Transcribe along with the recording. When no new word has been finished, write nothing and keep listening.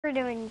We're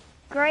doing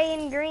gray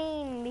and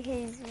green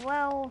because,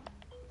 well,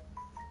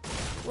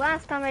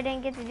 last time I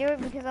didn't get to do it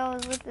because I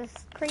was with this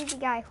crazy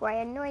guy who I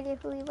had no idea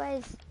who he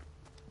was.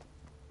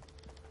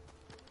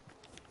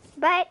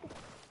 But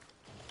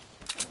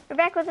we're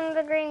back with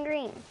another gray and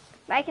green.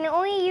 But I can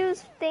only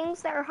use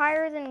things that are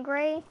higher than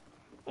gray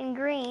and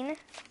green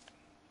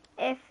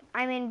if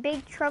I'm in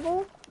big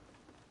trouble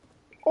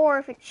or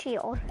if it's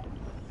shield.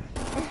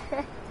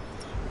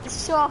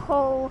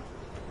 So,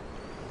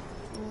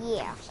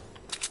 yeah.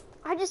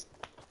 I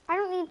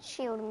don't need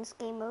shield in this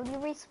game mode. You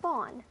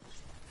respawn.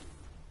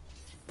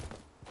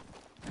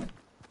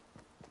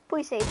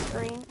 Please say it's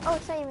green. Oh,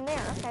 it's not even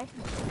there. Okay.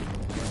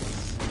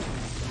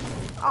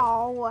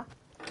 Oh,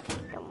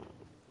 the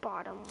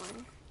bottom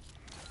one.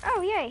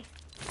 Oh, yay.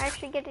 I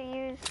actually get to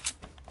use...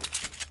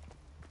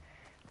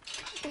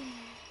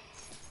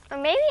 Or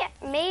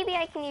maybe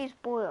I can use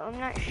blue. I'm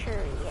not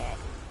sure yet.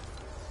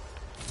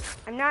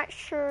 I'm not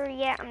sure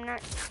yet. I'm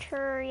not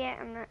sure yet.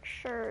 I'm not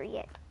sure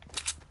yet.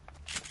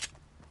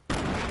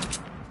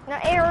 Now,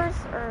 arrows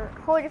are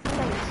whole different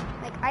things.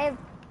 Like, I have,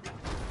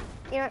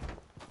 you know,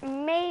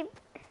 maybe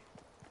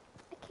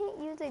I can't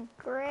use a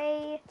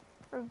gray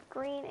or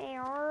green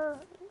AR.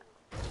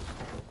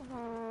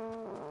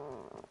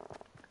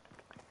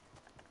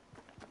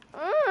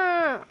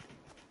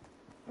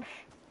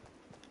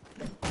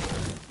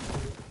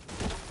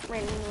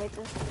 Random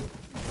noises.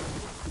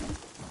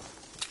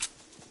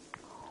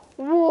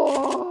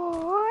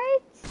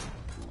 What?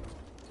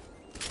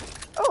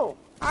 Oh,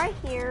 I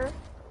hear.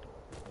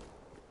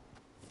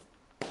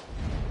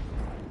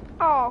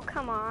 Oh,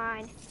 come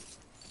on.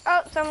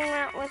 Oh, someone went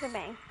out with a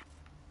bang.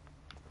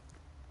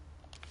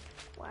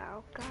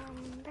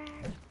 Welcome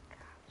back.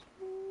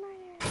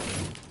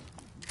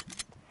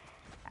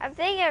 I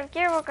think I've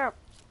given up.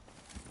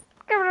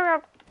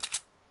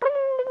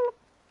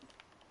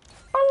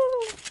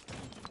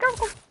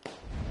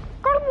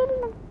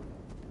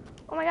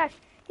 Oh my gosh.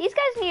 These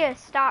guys need to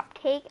stop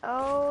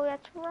Oh,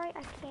 that's right.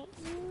 I can't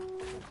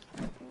use.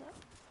 No.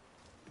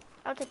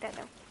 I'll take that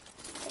though.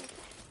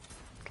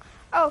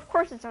 Oh, of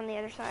course it's on the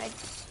other side.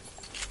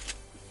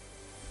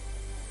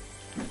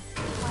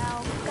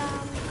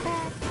 Welcome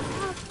back.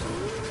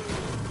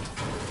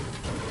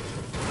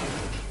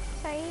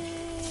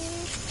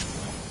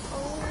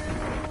 Oh,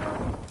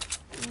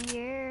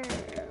 yeah,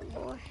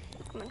 boy.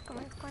 Come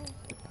on.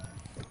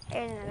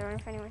 There's another one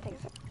if anyone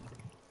thinks it.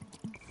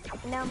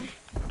 No.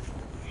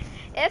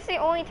 That's the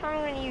only time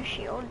I'm going to use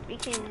shield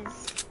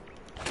because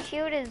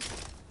shield is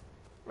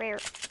rare.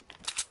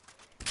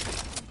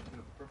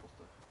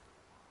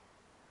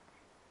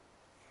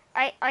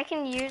 I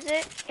can use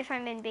it if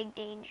I'm in big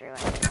danger.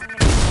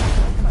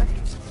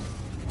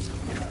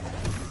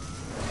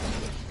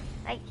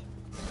 Like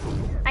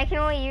I can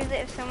only use it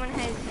if someone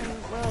has some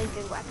really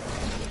good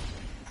weapons.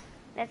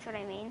 That's what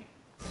I mean.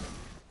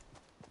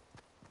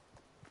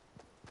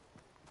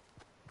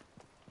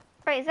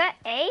 Wait, is that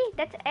A?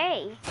 That's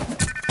A.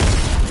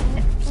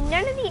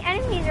 None of the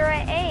enemies are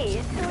at A.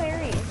 It's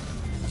hilarious.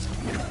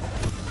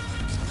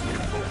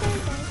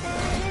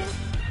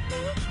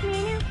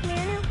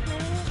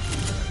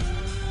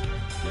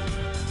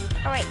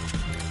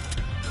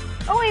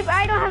 Oh wait, but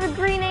I don't have a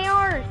green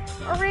AR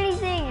or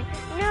anything.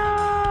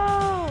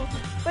 No.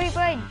 Wait,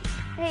 bud.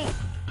 Hey.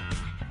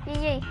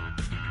 Yay.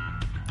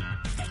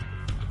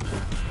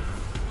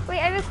 Wait,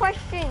 I have a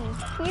question.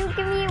 Can you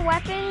give me a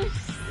weapon?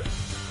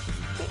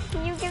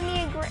 Can you give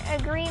me a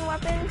green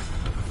weapon?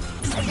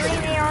 A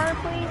green AR,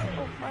 please?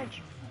 Oh,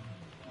 fudge.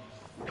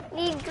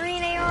 Need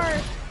green AR.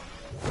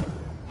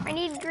 I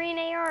need green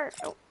AR.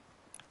 Oh.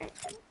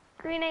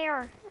 Green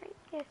AR. Right,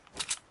 yes.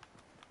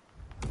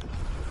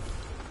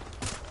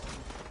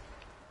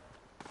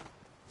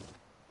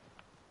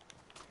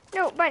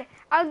 No, but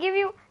I'll give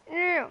you...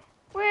 No.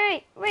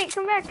 Wait,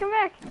 come back.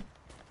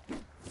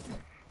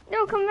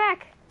 No, come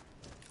back.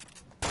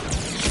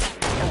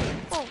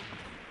 Oh.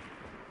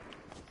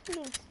 I'm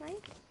being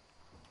sniped.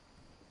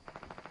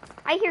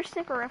 I hear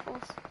sniper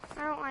rifles.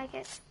 I don't like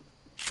it.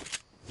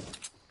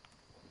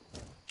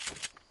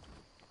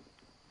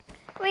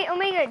 Wait,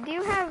 Omega, do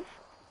you have...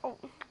 Oh.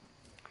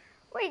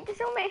 Wait,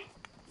 this Omega...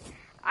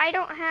 I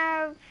don't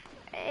have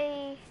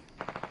a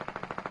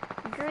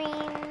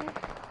green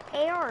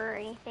AR or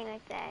anything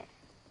like that.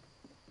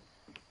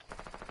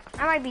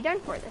 I might be done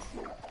for this.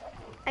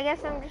 I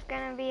guess I'm just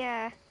gonna be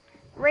a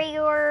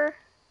regular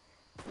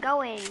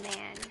going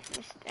man.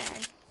 Just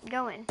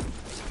going.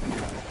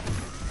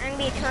 I'm gonna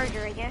be a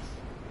charger, I guess.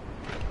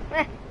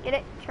 Get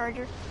it?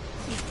 Charger.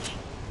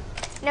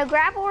 Now,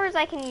 grapplers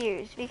I can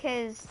use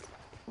because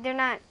they're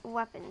not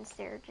weapons.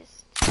 They're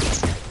just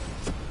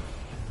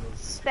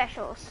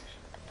specials.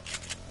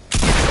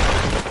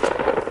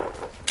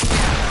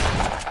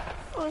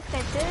 Oh,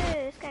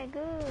 this guy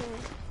good.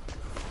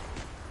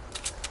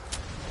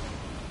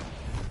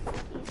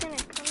 He's gonna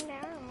come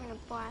down, I'm gonna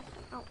blast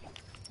him. Oh.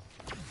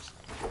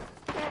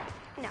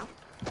 No.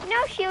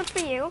 No shield for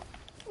you.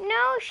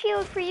 No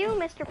shield for you,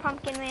 Mr.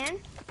 Pumpkin Man.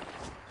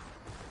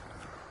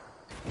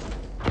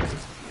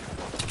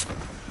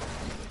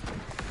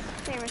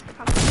 There, Mr.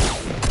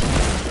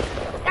 Pumpkin.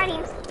 Got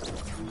him.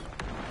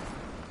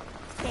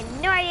 I had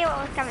no idea what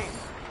was coming.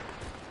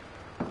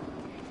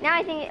 Now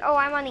I think, oh,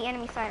 I'm on the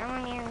enemy side. I'm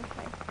on the enemy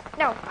side.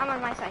 No, I'm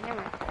on my side.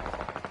 Never mind.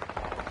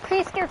 I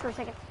got scared for a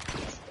second.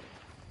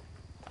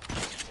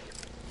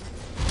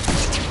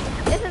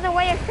 This is a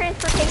way of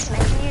transportation.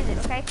 I can use it,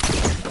 okay?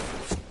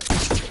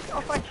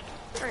 Oh, fudge.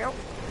 There we go.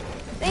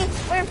 See?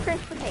 Way of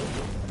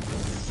transportation.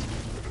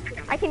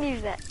 I can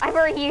use that. I've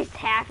already used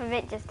half of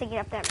it just to get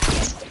up that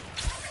mountain.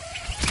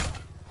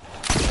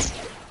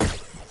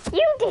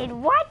 You did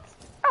what?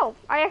 Oh,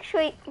 I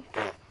actually...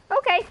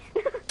 Okay.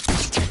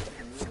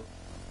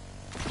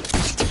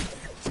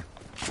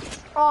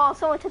 Oh,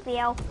 someone took the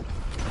L.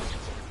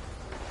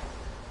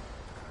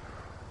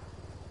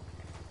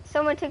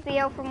 Someone took the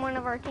L from one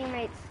of our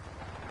teammates.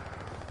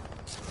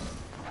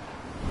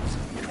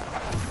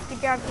 Good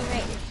job,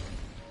 teammate.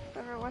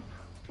 Whoever it was.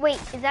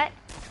 Wait, is that?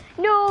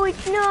 No,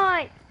 it's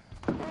not.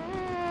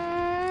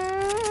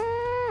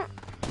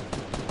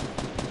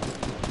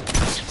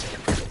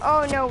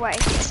 Oh, no way.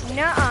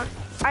 Nuh-uh.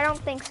 I don't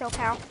think so,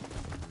 pal.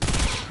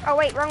 Oh,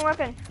 wait, wrong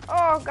weapon.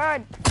 Oh,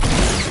 God.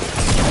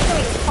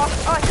 Oh,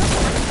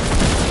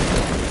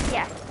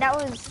 yeah, that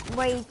was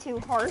way too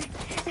hard.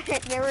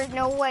 There was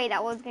no way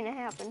that was going to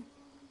happen.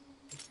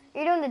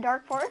 You're doing the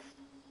dark forest?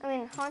 I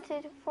mean,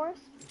 haunted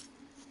forest?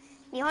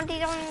 You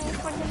haunted on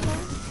haunted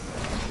forest?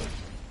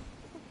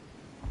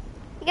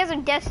 You guys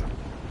are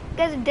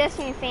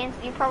Destiny fans,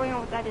 you probably know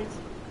what that is.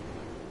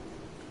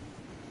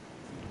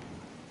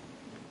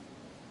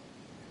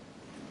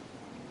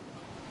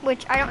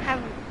 Which I don't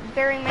have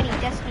very many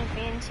Destiny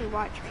fans who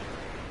watch me.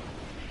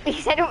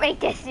 Because I don't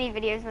make Destiny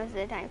videos most of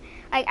the time.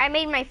 I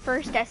made my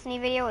first Destiny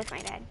video with my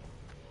dad.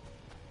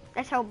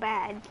 That's how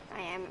bad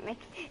I am at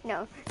making...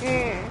 No.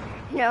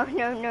 No.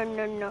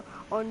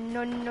 Oh,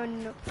 no.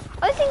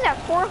 Oh, this thing's at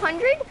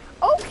 400?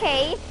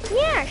 Okay.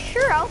 Yeah,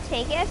 sure, I'll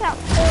take it. That's at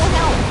full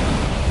health.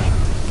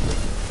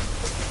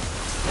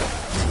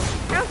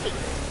 Ouchie.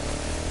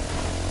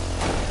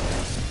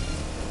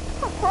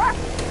 Oh, crap.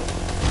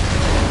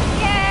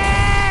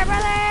 Yeah,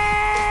 brother!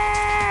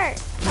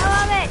 I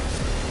love it.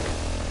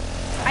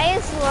 I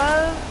just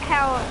love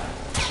how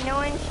no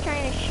one's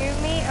trying to shoot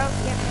me. Oh,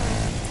 yeah.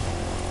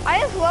 I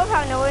just love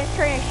how no one's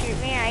trying to shoot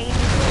me. I can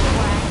just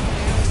blast.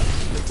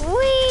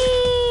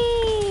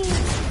 Whee!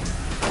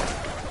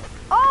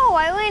 Oh,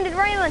 I landed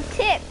right on the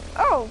tip.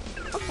 Oh,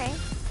 okay.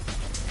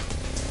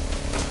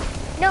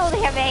 No,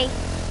 they have A.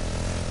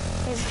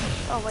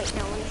 Oh, wait,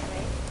 no, we have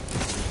A.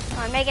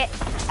 Come on, make it.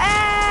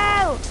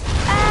 Oh!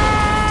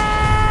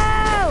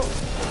 Oh!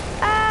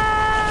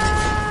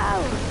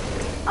 Oh!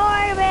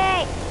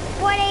 Orbit!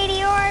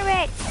 180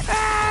 orbit!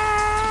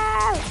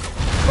 Oh!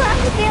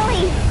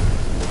 Crocodile!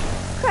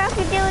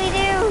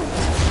 Crocodile-doo!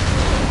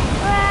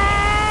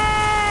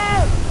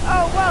 Whoa!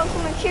 Oh, whoa,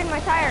 someone chewed my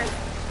tire.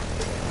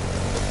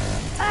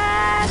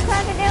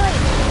 Crocodile!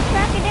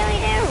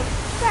 Crocodile-doo!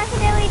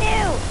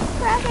 Crocodile-doo!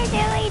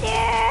 Crocodile-doo!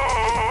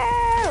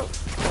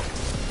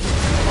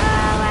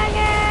 Oh my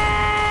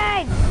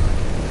God!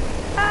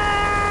 Oh,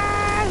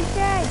 I'm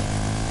dead.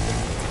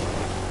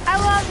 I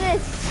love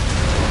this.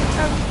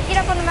 Oh, get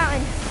up on the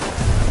mountain.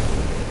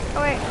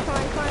 Oh wait, come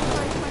on.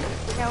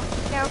 No.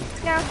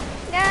 Crocodile!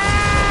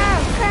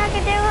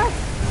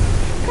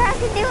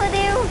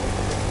 Crocodile-doo!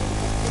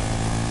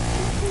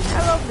 I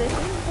love this.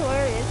 This is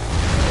hilarious.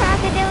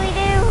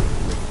 Crocodile-doo!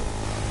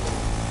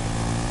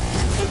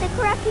 It's a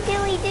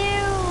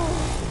crocodile-doo!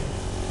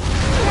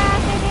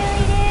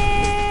 Crocodile-doo!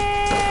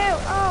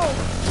 Oh,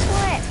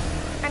 what?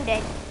 I'm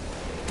dead.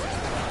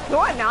 No,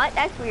 I'm not.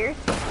 That's weird.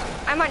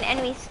 I'm on the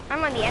enemy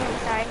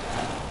side.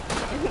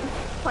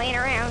 Playing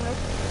around.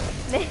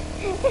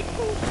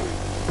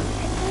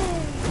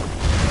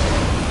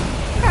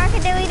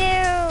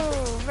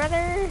 Crocodile-doo,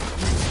 brother.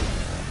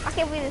 I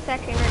can't believe this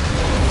actually works.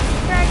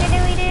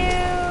 Crocodile-doo.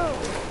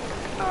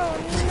 Oh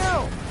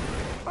no.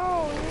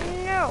 Oh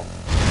no.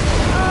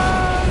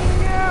 Oh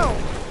no.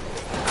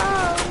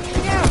 Oh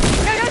no.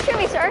 No, don't shoot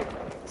me, sir.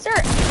 Sir.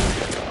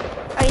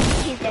 Oh,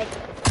 he's dead.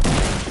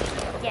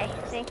 Yeah,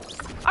 see.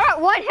 I got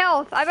 1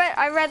 health.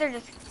 I'd rather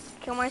just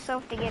kill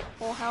myself to get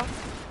full health.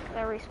 Cause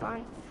I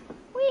respawn.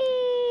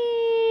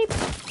 Whee!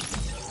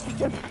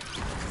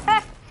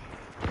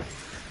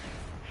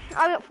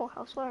 I got full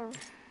health, whatever.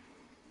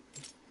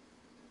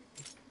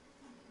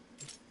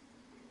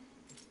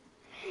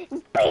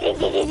 I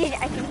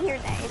can hear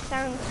that. It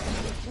sounds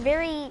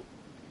very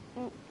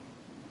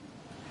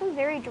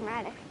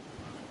dramatic.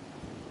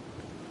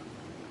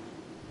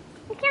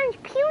 It sounds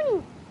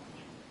puny.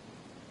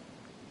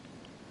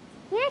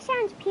 Yeah, it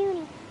sounds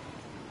puny.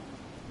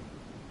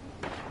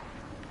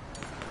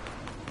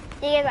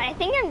 Yeah, I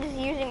think I'm just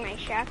using my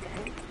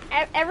shotgun.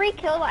 Every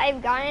kill that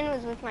I've gotten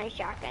was with my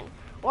shotgun.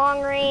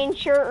 Long range,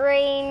 short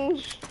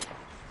range,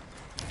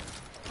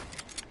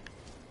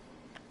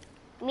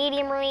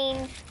 medium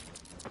range.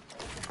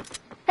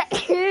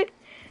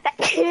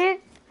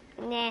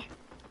 Nah.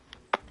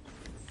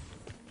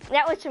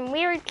 That was some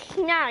weird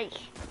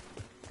knowledge.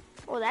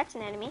 Oh, that's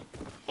an enemy.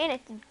 And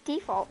it's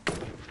default.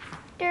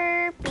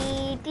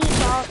 Derpy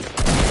default.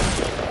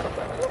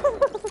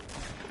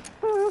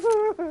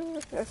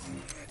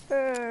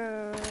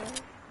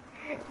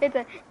 It's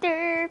a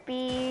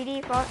derpy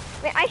default.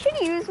 Wait, I should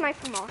use my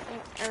FAMAS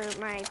or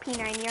my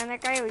P90 on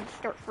that guy. I would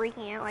start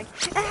freaking out like,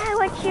 ah,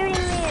 what's shooting me?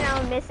 And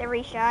I'll miss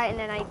every shot, and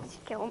then I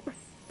just kill him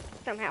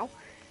somehow.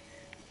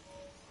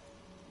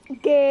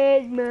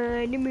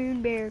 Desmond the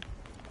Moon Bear.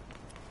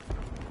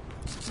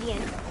 The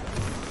end.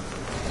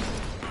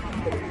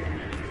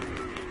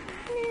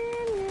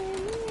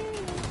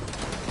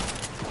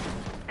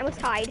 I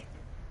must hide.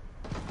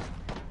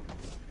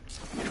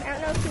 I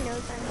don't know if he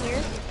knows I'm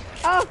here.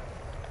 Oh!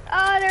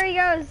 Oh, there he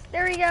goes.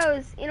 There he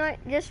goes. You know what?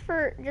 Just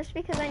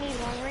because I need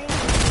long range,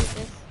 I'll use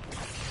this.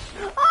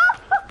 Oh!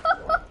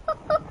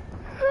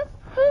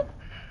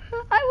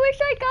 I wish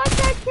I got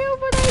that kill,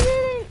 but I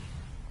didn't.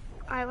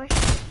 I wish.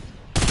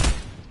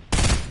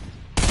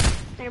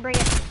 I'm gonna bring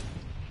it.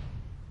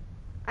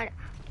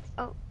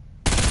 Oh.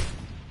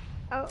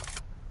 Oh.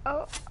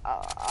 Oh.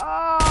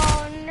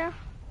 Oh, no.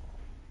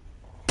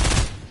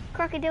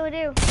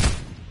 Crocodile-doo.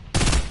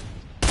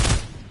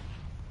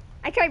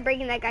 I tried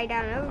breaking that guy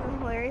down. That was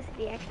hilarious if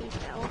he actually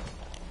fell.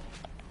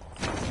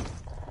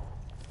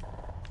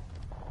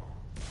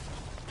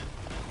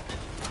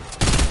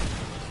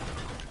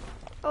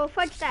 Oh,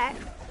 fudge that.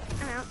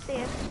 I'm out. See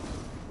ya.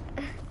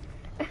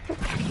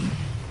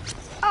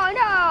 Oh,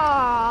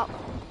 no!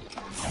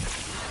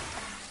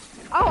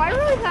 Oh, I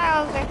really thought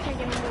I was actually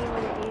going to be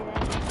able to do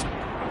that.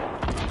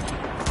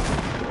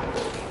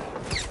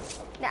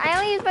 Now, I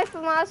only use my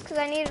FAMAS because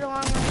I needed a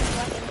long range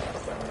weapon.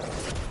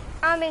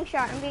 I'm being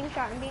shot.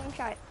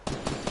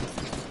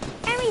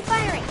 Enemy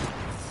firing.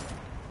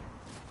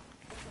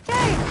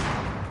 Dude.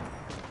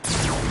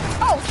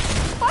 Oh,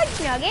 fudge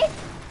nugget.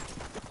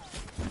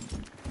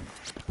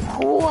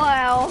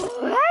 Well,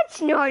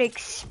 that's not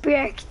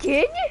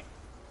expected.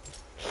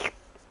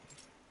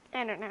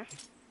 I don't know.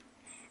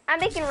 I'm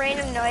making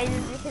random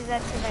noises because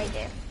that's what I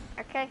do.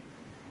 Okay?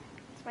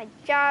 It's my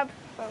job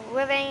for a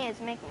living is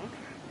making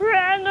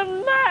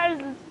random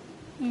noises.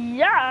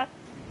 Yeah.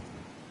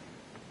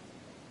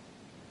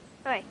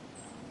 Alright.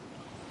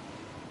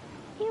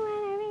 You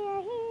wanna be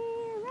a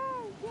hero?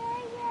 Yeah,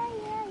 yeah,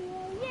 yeah,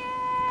 yeah, yeah.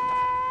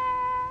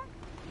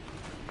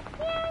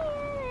 Yeah,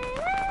 yeah,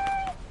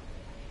 yeah.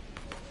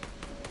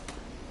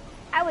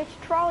 I was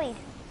trolled.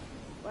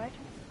 What?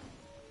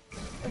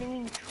 What do you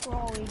mean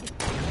trolled?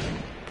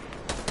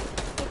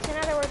 It's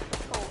another word for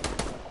troll.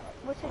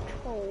 What's a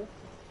troll?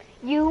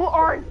 You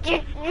are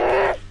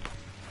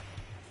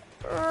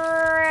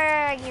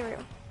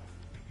Ragiru.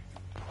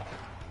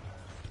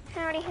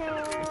 Howdy ho.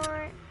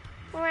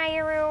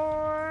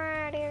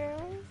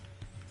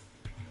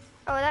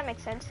 Oh, that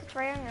makes sense. It's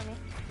right under me.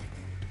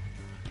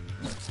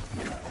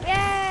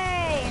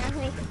 Yay!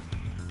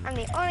 I'm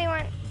the only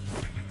one.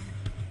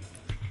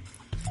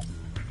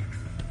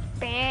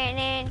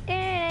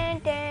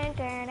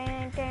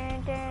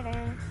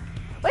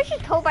 Let's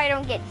just hope I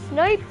don't get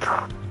sniped.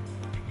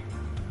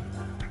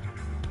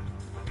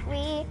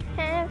 We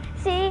have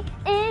seen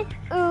it.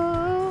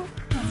 Ooh.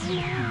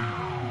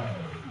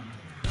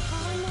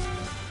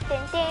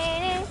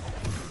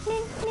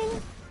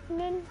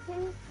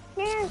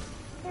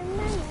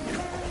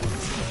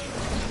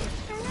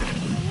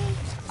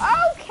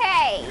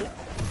 Okay,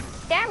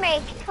 that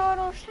makes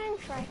total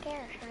sense right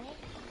there, honey.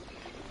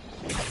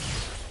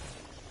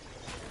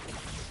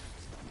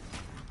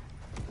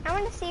 I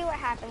want to see what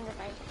happens if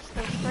I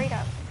stay straight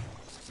up.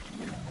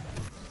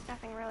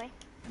 Nothing really.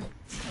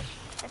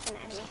 That's an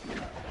enemy.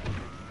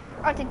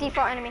 Oh, it's a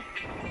default enemy.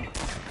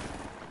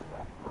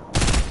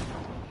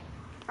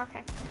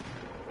 Okay.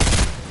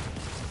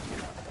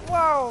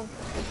 Whoa.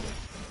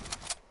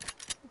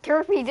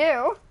 Derpy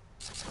do.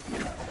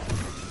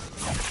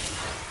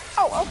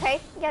 Oh, okay.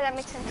 Yeah, that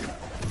makes sense.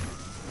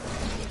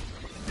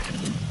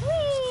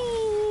 Whee!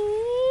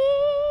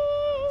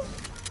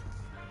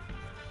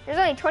 There's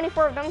only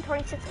 24 of them,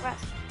 26 of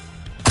us.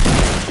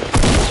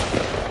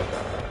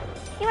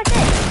 He went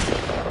dead.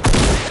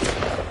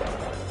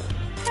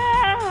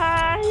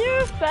 Ah,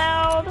 you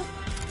failed.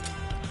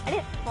 I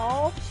didn't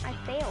fall. I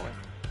failed.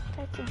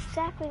 That's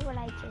exactly what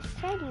I just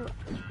said, you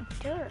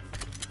derp.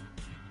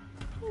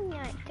 You're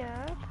not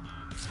derp.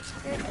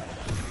 You're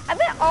derp. I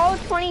bet all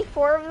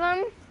 24 of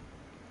them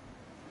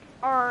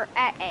are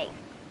at A.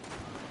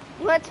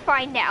 Let's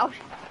find out.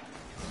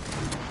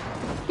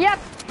 Yep,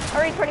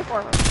 already 24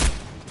 of them.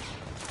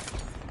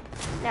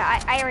 Now,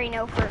 I already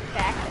know for a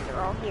fact that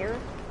they're all here.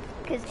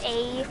 Because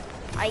A,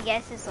 I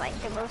guess, is like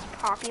the most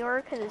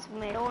popular because it's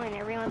middle and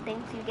everyone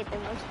thinks you get the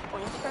most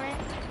points from it.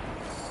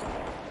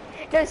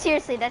 No,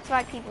 seriously, that's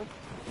why people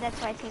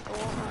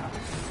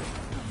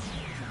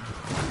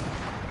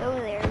go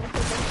there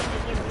because they think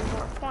it gives you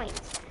more points.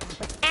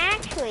 But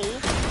actually,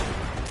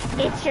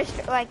 it's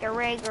just like a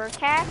regular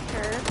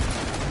capture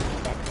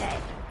that's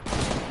dead.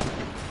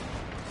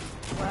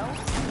 Well,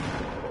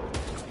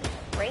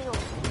 regular.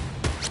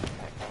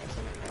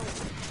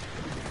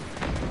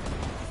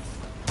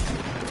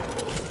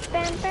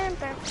 Bam, bam,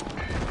 bam.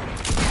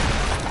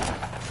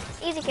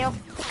 Easy kill.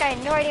 This guy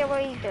had no idea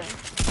what he's doing.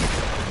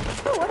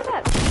 Oh, what's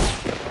up?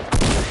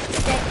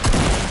 Okay.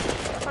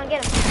 Come on,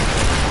 get him.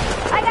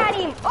 I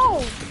got him. Oh,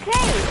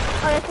 okay.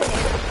 Oh, that's in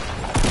there.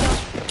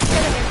 No,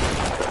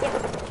 yeah,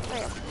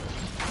 there.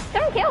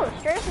 7 kills,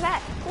 straight off the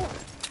bat. Cool.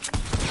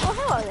 Oh,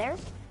 hello there.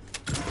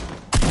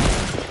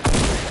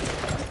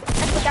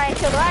 That's the guy I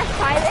killed last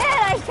time,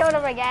 and I killed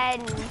him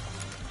again.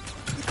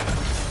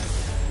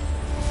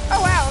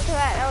 Oh wow, look at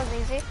that. That was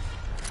easy.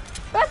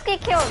 Let's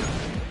get killed.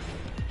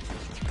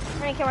 I'm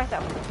gonna kill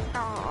myself.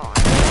 Oh.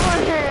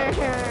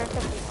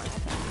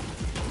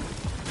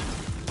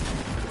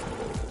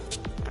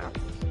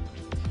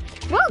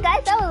 Well,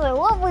 guys, that was a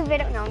lovely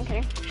video. No, I'm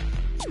kidding.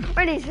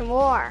 I need some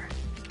more.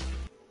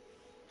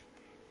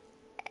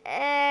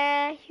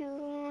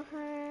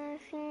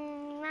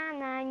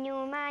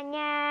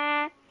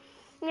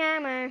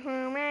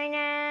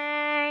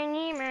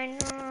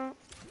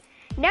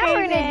 Now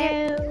we're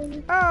gonna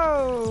do.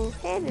 Oh,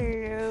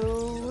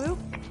 hello, Luke.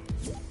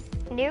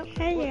 Luke.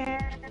 Hello.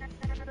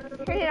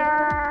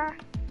 Hello.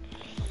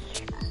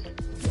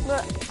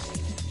 Look,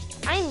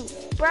 I'm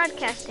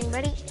broadcasting,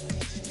 buddy.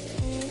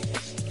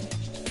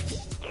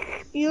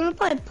 You wanna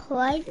play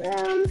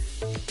Playground?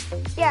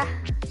 Yeah.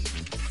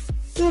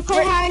 You wanna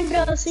play hide and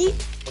go seek?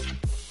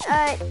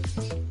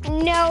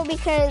 No,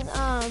 because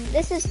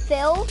this is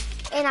Phil,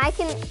 and I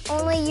can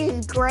only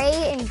use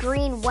gray and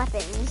green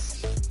weapons.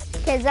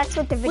 Because that's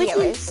what the video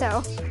is,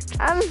 so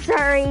I'm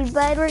sorry,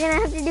 but we're gonna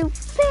have to do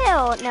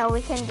Phil. No,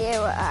 we can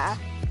do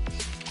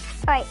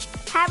alright,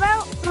 how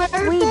about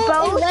we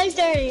both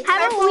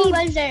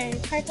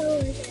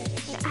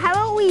how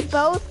about we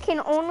both can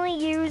only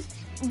use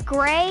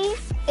gray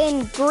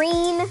and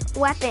green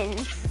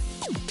weapons?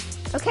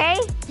 Okay?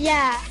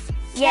 Yeah.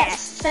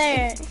 Yes.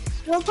 Fair.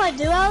 You wanna play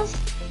duos?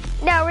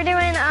 No, we're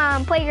doing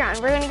Playground.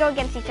 We're gonna go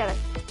against each other.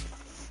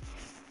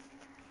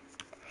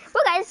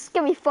 Well, guys, it's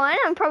gonna be fun.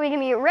 I'm probably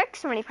gonna be wrecked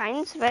so many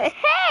times, but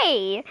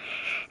hey,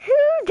 who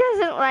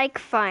doesn't like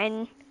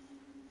fun?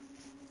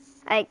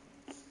 Like,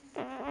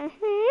 I'm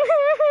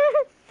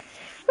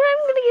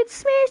gonna get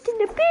smashed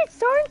into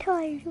bits, aren't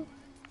I?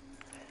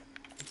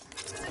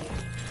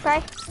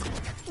 Bye.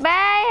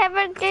 Bye. Have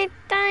a good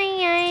time.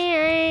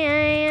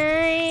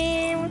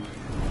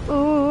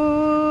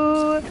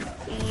 Ooh,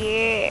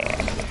 yeah.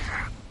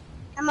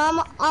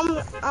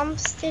 I'm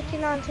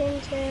sticking on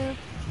team 2.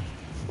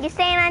 You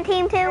staying on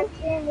team 2?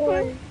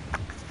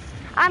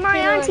 I'm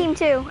already on team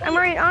 2. I'm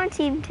already on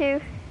team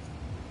 2.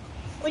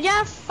 We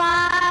gotta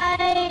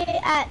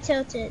fight at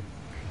Tilted.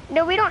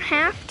 No, we don't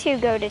have to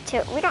go to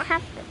Tilted. We don't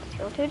have to go to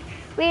Tilted.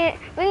 We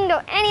can go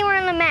anywhere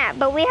on the map,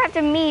 but we have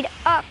to meet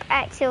up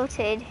at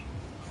Tilted.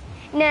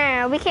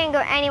 No, we can't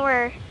go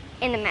anywhere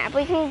in the map.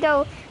 We can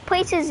go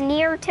places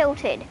near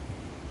Tilted.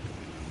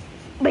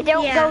 But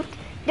don't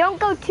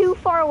go too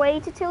far away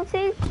to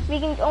Tilted. We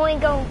can only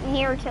go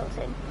near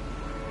Tilted.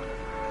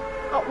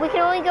 Oh, we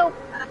can only go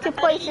to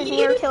places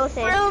near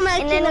Tilted,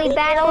 and then we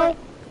battle.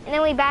 And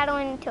then we battle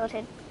in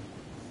Tilted.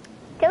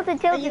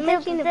 Tilted.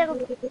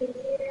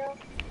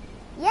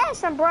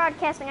 Yes, I'm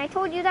broadcasting. I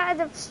told you that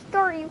at the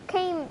start you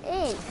came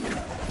in.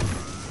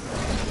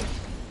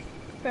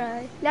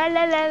 Right. La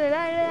la la la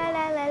la la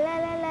la la la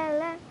la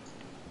la.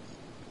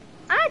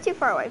 I'm not too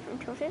far away from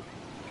Tilted.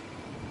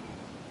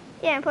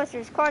 Yeah, and plus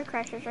there's quad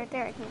crashers right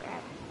there I can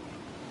grab.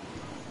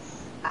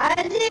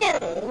 I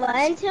didn't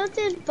land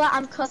Tilted, but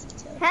I'm close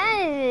to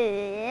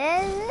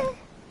it.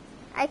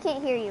 I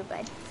can't hear you,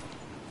 bud.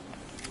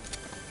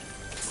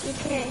 You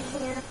can't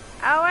hear.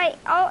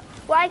 Oh,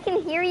 well, I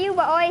can hear you,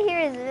 but all I hear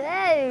is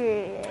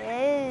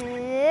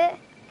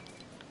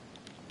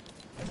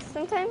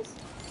sometimes.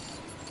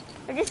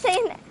 I'm just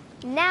saying that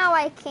now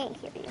I can't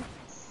hear you.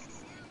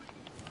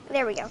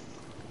 There we go.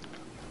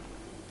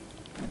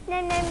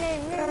 No.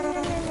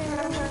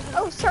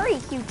 Oh, sorry,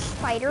 huge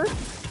spider.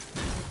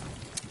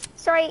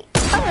 Sorry,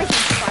 I'm a huge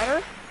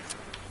spider.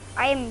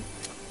 I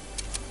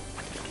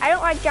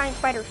don't like giant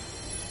spiders.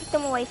 Keep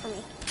them away from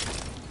me.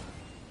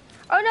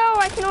 Oh no,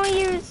 I can only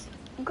use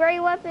gray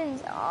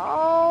weapons.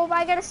 Oh,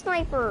 I got a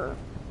sniper.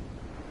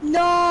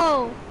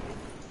 No.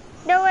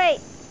 No, wait,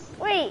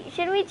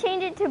 should we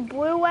change it to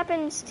blue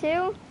weapons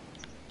too?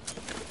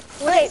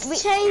 Let's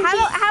change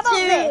how about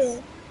to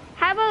this?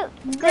 How about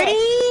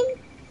green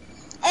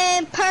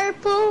and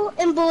purple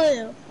and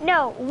blue?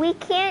 No, we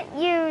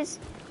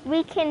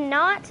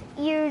cannot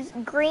use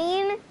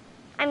green.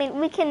 I mean,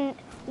 we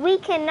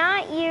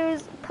cannot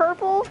use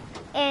purple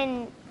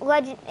and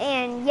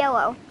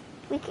yellow.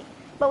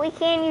 But we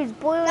can use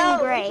blue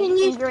and gray. No, we can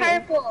use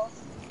purple.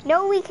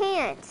 No, we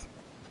can't.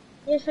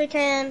 Yes, we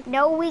can.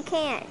 No, we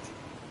can't.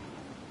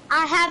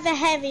 I have the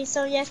heavy,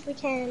 so yes, we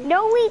can.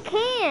 No, we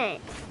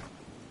can't.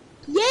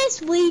 Yes,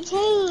 we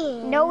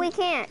can. No, we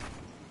can't.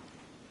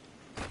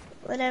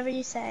 Whatever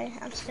you say,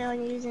 I'm still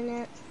using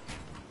it.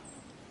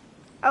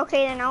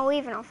 Okay, then I'll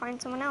leave and I'll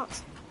find someone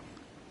else.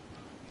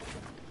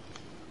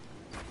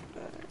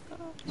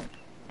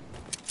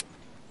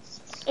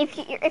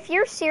 If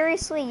you're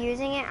seriously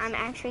using it, I'm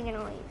actually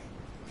gonna leave.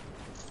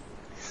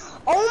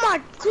 Oh my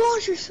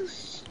gosh, you're so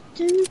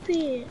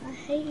stupid. I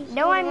hate you.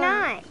 No, I'm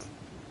not.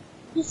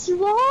 Yes,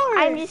 you are.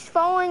 I'm just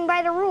following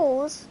by the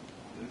rules.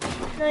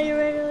 No, you're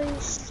really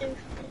stupid.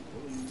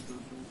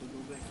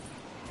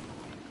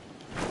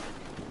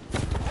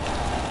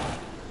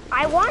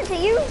 I want to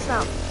use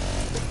them.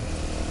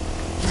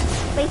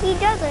 But he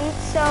doesn't,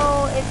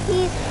 so if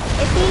he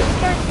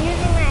starts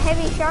using that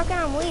heavy shotgun,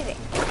 I'm leaving.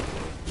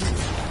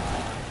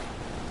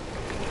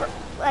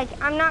 Like,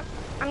 I'm not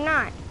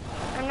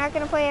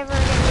gonna play ever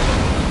again.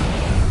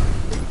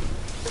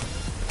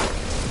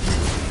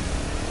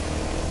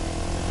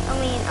 I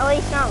mean, at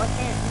least not with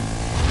him.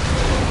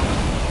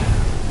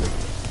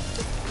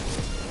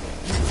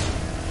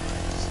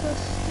 So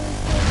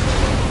stupid.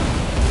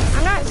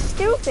 I'm not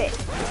stupid.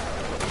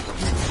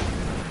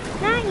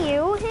 Not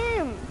you,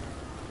 him.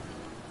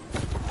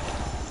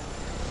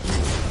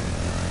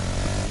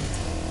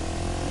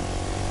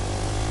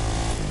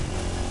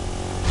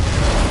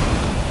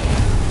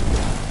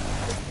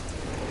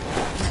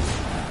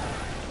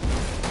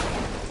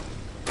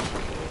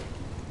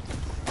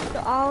 You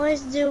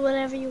always do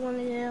whatever you want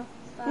to do.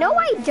 No,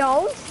 I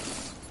don't.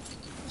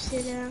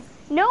 Sit down.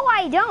 No,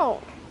 I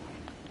don't.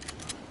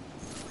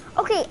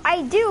 Okay,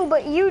 I do,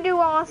 but you do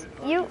also.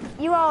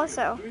 You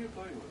also.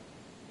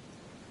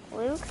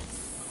 Luke,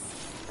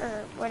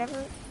 or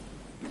whatever.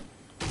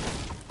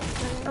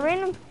 A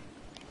random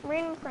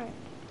friend.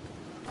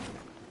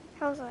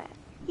 How's that?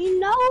 You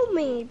know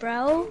me,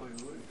 bro.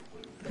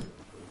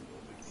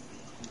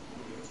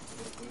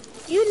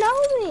 You know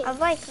me. I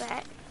like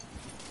that.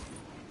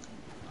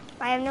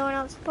 I have no one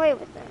else to play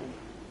with them.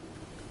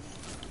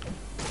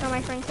 So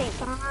my friends hate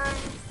me.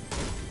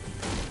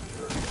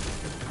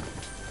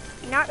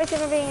 Not because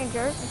they're being a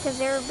jerk, because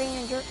they're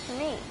being a jerk to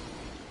me.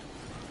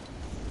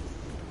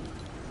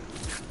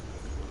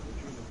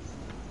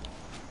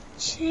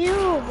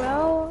 Chill,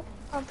 bro.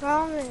 I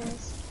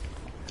promise.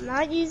 I'm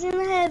not using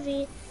the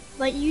heavy,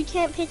 but you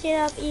can't pick it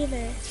up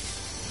either.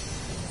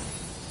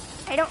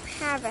 I don't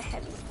have a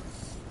heavy.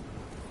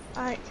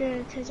 Alright,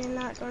 good, because you're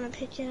not going to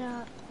pick it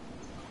up.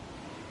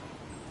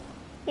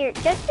 Here,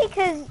 just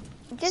because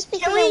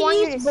Can I we want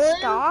you use to blue?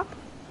 stop.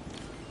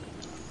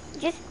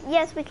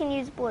 Yes, we can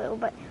use blue,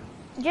 but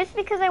just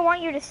because I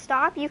want you to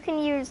stop, you can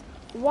use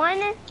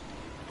one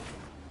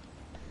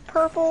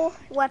purple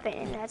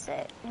weapon. That's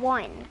it.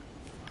 One.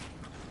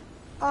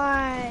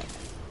 Alright,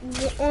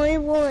 only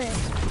one.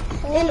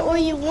 And or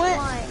you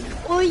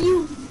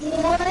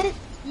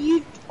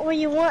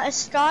want a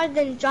scar,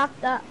 then drop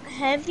the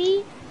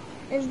heavy,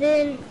 and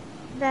then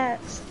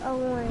that's a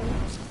one.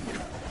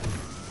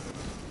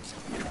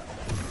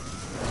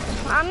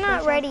 I'm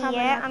not ready Probably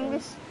yet.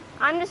 not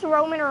I'm just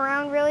roaming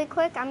around really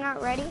quick. I'm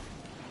not ready.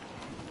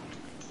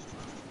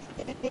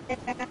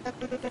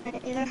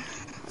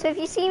 So if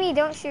you see me,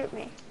 don't shoot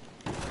me.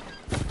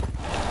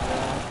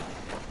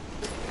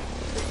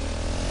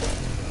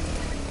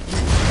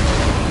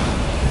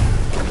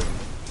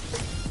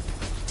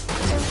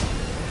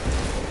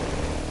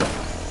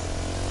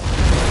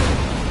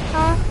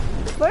 Huh?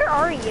 Where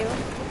are you?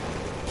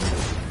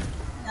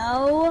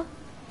 No.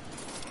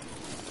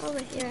 Over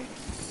here.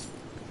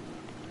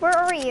 Where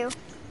are you?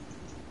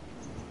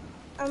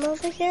 I'm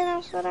over here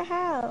outside the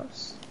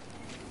house.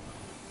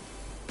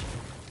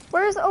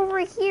 Where's over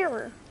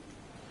here?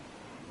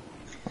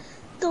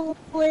 The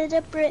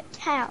little brick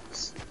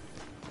house.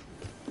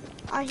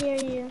 I hear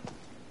you.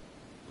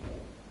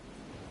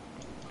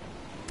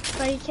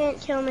 But you can't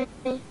kill me,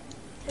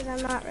 because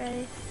I'm not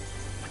ready.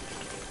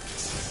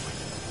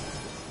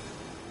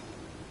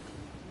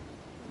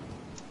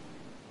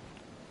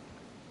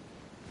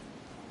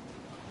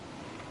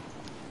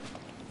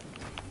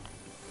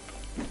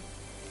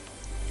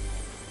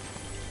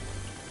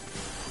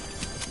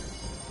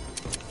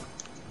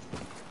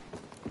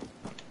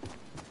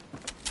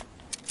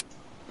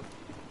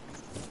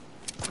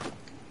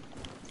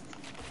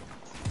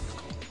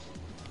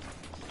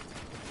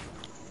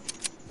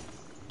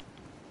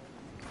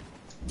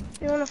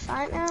 You wanna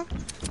fight now?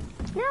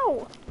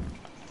 No.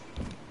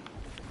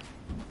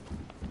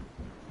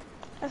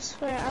 I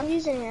swear, I'm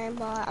using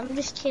aimbot. I'm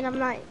just kidding, I'm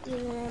not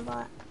using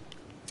aimbot.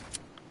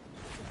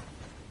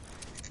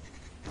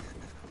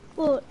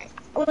 Look,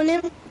 when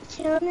I'm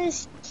killing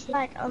this kid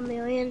like a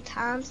million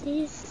times,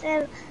 he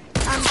said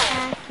I'm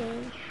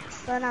hacking,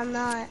 but I'm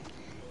not.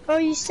 Bro,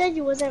 you said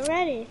you wasn't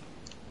ready.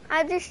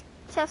 I'm just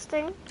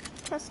testing.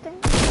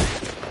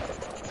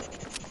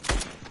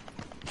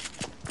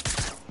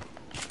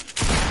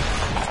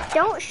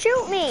 Don't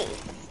shoot me.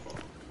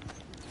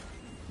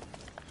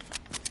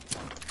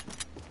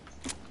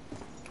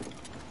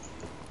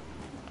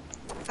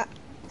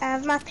 I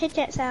have my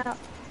pickaxe out.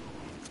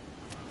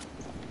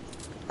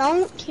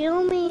 Don't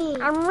kill me.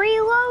 I'm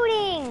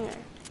reloading.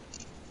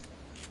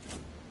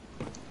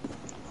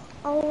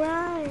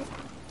 Alright.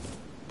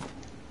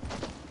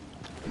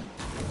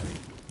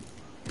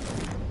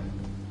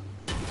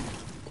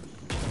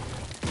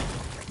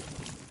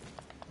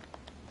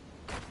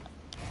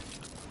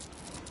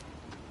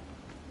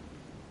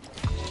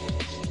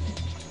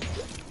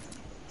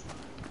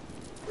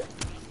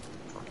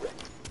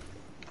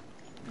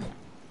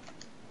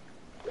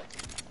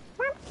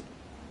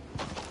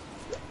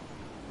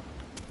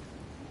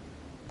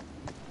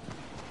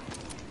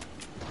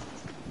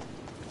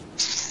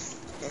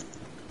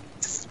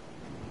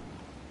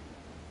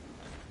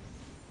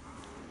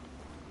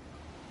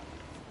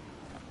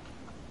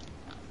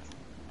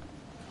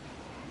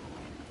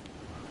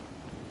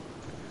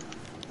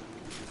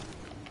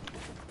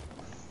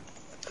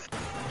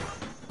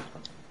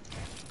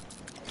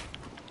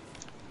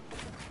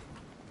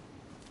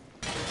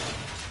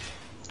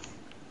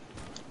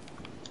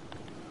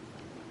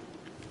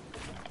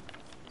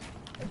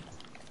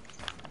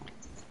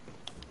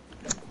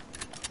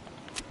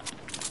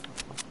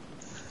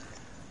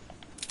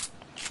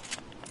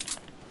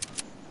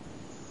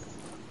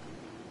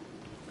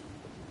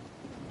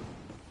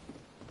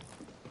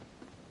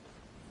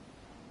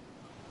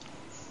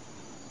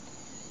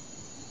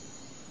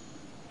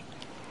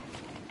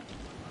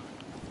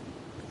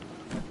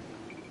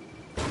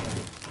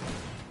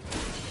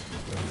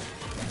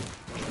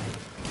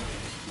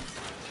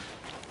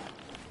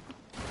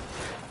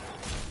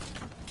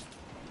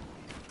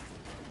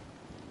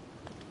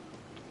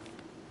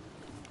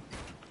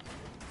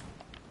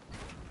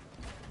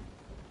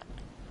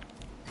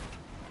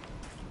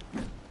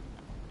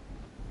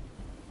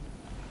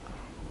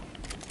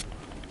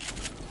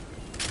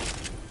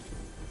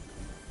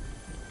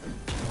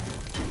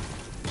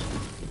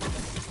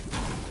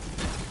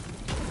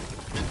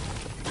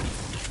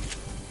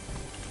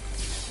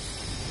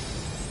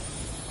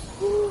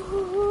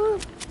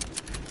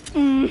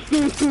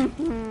 This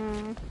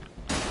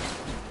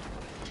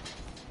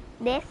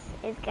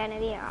is gonna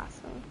be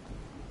awesome.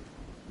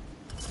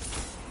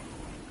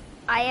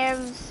 I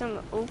have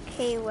some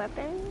okay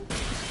weapons.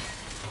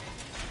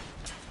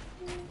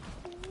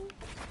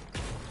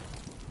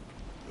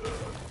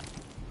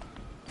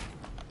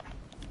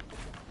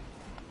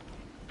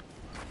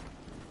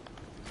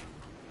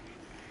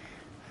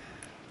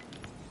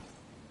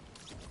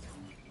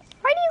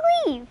 Why do you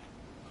leave?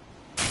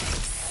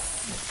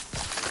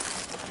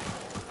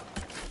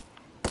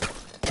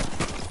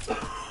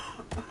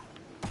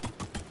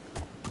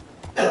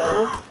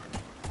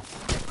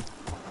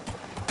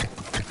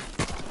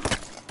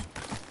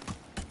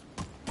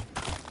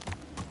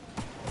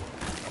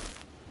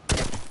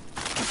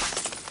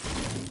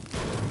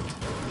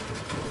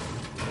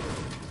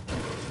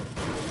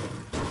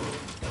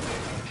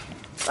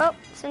 Well,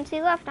 since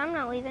he left, I'm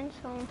not leaving,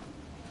 so I'm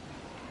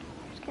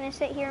just gonna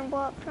sit here and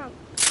blow up Trump.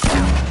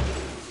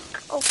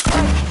 Oh,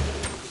 fudge.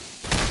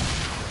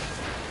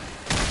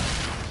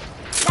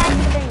 That could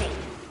have been me.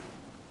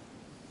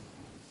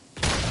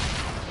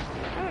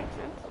 That makes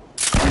sense.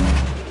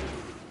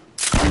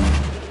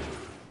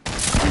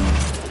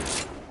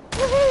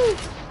 Woohoo!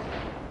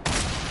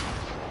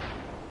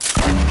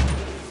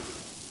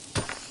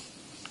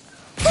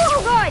 Oh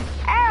god!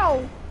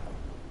 Ow!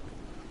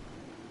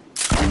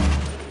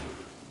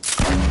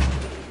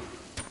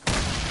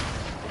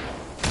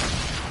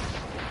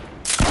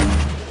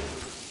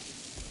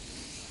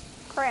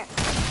 Crap.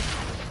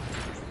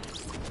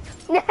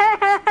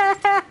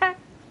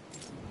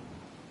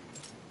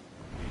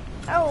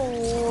 Oh,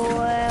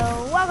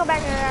 well, welcome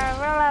back to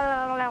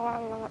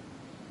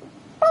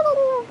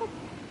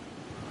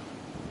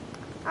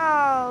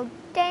Oh,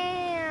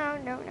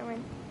 damn. No, never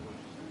mind.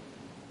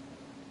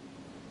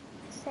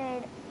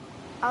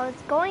 I was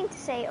going to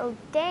say, oh,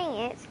 dang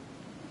it.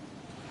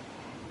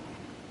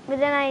 But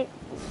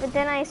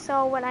then I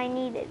saw what I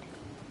needed.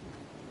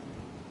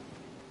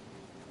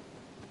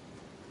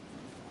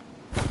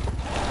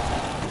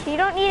 You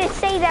don't need to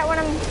say that when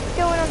I'm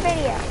doing a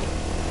video.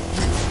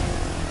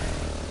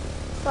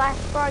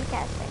 /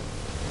 broadcasting.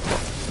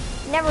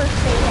 Never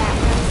say that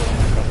when I'm doing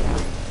a video.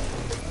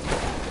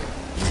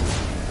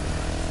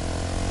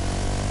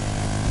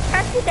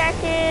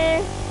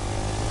 Tacky.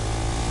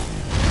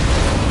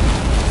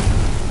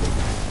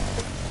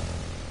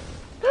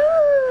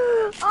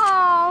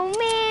 Oh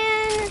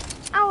man!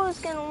 I was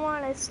gonna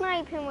want to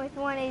snipe him with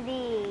one of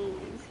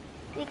these.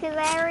 Because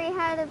I already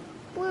had a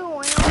blue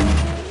one, I only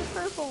needed the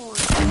purple one.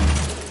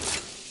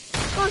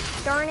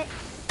 Gosh darn it.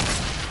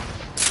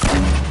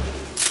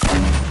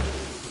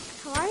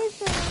 Why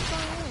is it not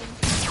going in?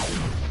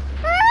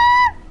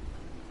 Ah!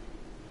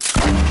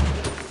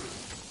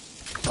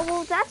 Oh,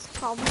 well, that's the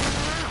problem.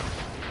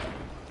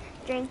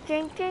 Drink,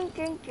 drink, drink,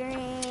 drink,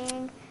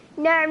 drink.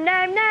 Nom,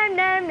 nom, nom,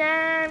 nom,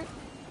 nom.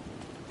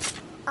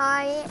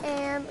 I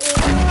am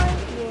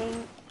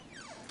enjoying.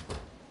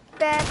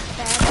 Bad,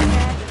 bad, bad,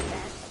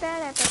 bad,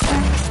 bad, bad,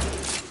 bad.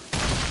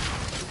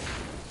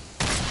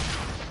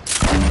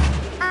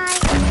 I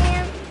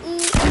am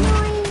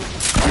enjoying.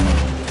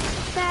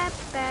 Bad,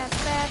 bad,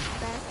 bad,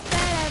 bad,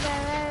 bad,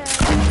 bad,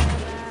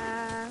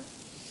 bad.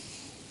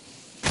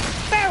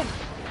 Boom.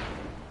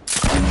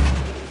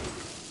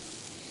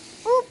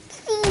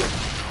 Oopsie.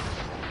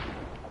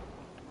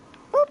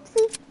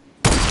 Oopsie.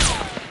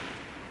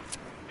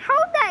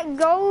 How'd that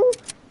go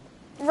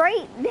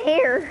right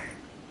there?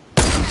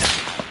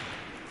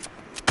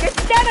 You're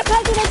gonna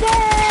plug it again!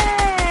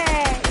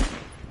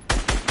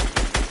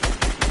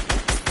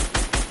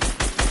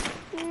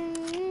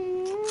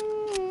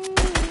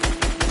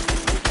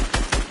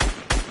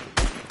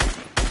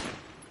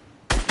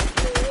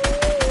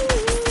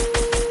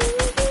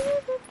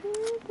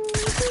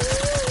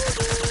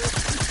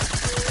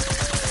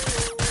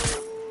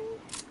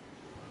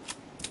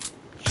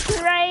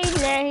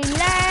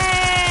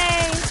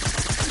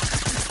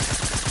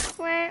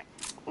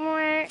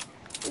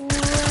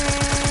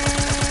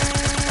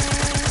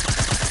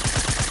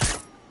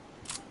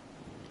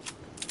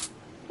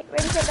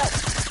 Ready to go.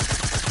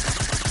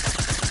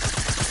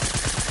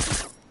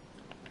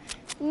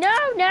 No,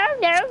 no,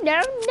 no, no,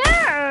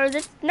 no!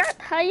 That's not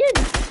how you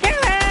do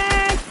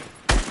it!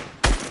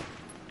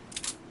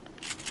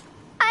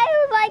 I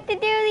would like to do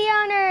the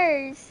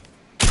honors!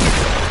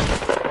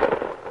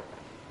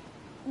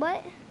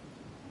 What?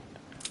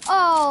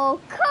 Oh,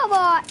 come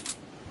on!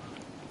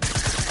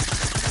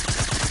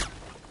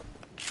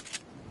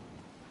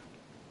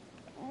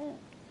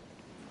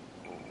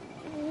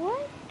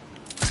 What?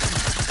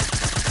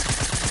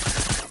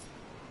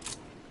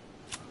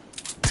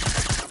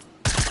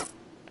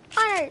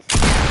 Honors!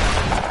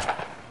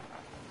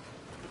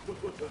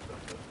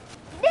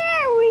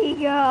 There we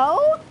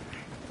go!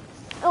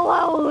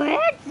 Well,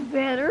 that's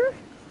better.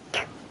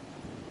 Oh,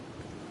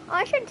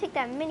 I should take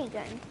that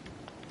minigun.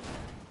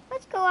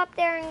 Let's go up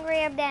there and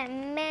grab that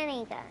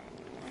minigun.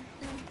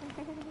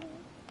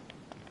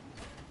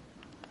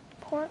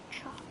 Pork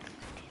chops.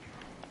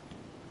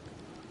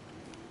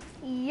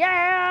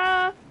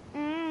 Yeah.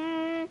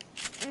 Yeah.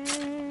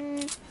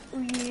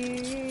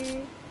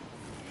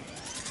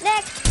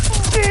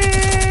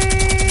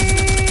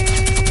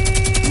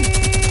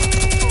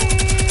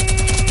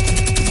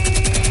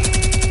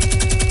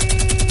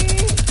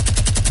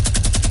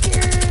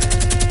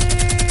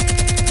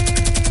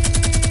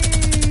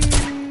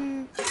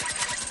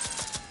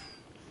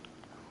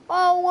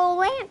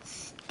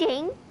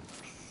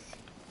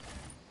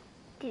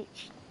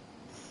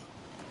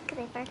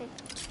 they farted.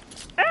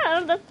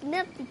 Oh, that's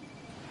nasty.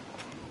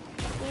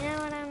 You know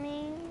what I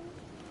mean?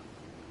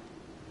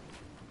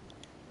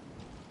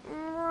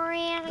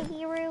 Mariana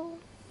Hero.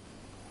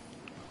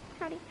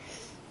 Howdy.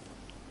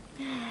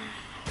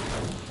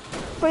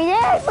 Breathe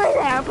in, breathe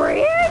out,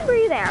 breathe in,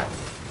 breathe out.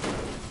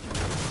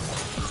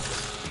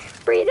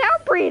 Breathe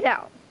out, breathe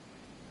out.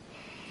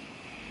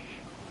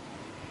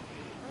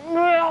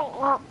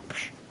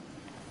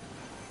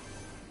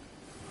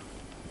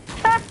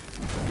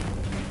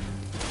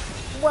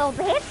 Well,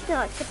 that's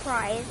not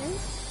surprising.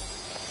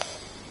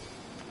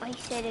 I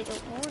said I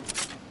don't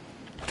want.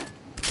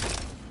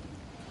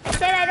 I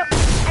said I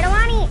don't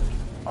want to eat.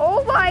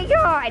 Oh my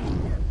God!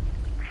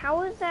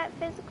 How is that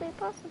physically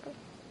possible?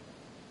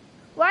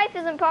 Life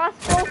isn't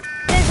possible.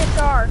 Physics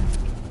are.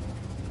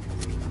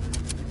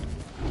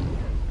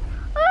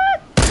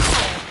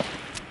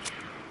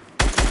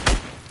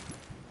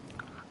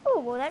 Oh,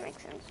 well that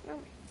makes sense.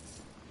 No.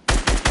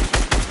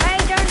 I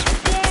don't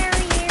care.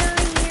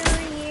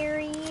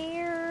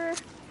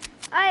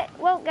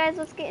 Well, guys,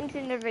 let's get into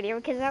another video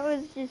because that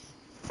was just.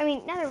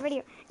 Another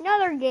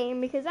game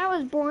because that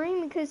was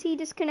boring because he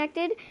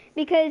disconnected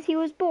because he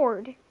was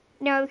bored.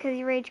 No, because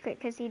he rage quit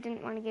because he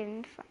didn't want to get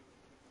into fun.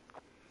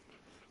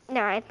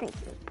 No, I think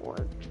he was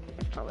bored.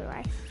 That's probably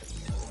why.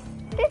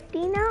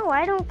 50? No,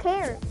 I don't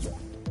care.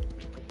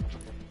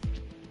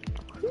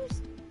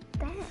 Who's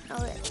that? Oh,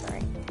 that's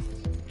right.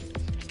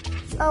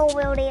 Oh,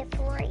 well, that's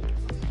right.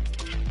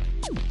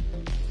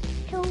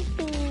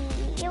 Toby.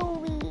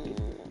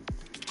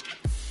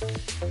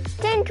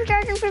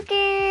 10,050.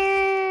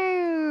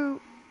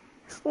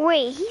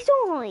 Wait, he's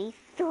only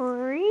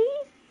 3?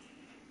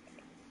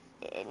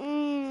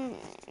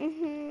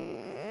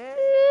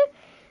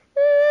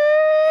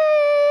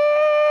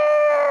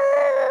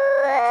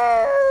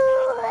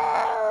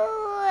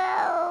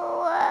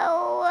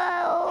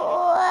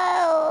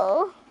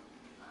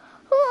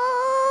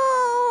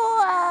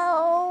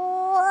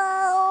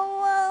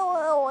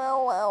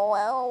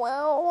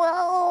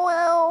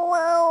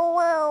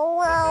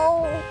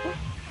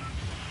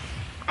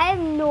 I have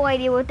no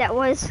idea what that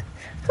was.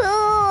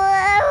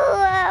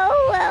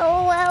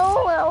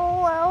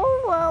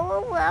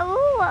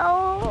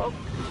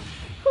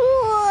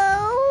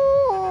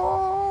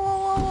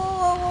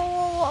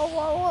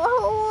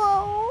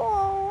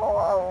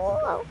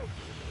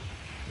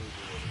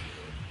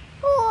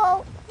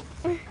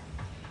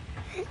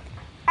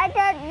 I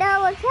don't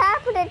know what's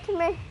happening to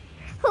me.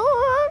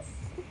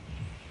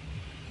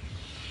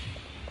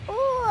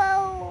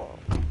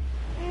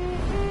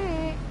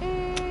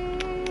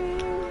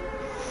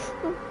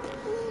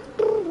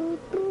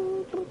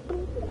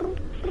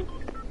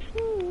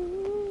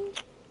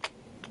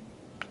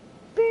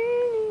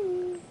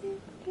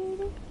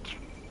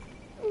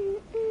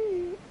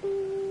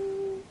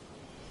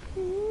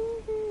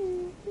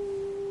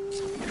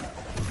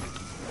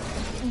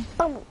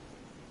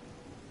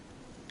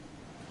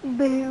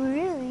 But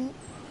really,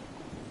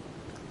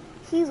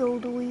 he's all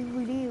the way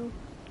over there.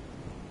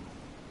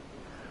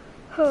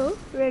 Huh?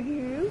 Right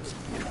here?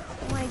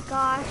 Oh my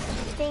gosh,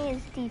 this thing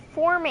is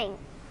deforming.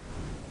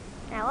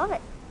 I love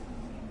it.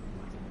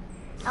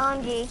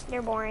 LMG,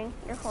 they're boring.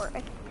 They're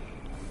horrific.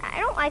 I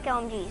don't like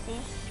LMGs. They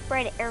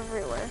spread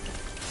everywhere.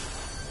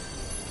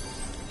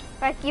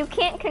 Like, you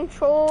can't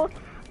control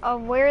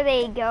where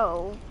they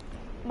go.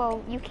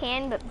 Well, you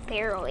can, but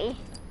barely.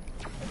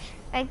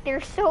 Like,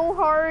 they're so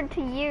hard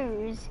to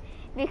use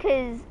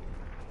because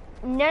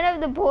none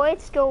of the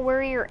bullets go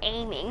where you're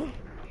aiming.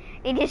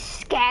 They just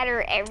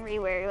scatter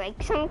everywhere.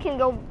 Like, some can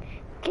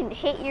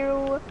hit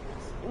you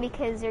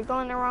because they're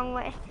going the wrong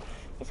way.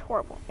 It's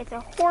horrible. It's a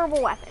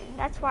horrible weapon.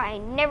 That's why I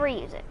never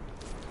use it.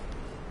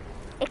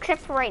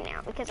 Except for right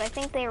now, because I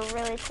think they are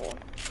really cool.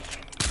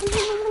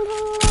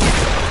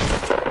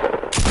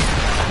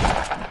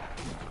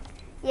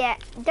 Yeah,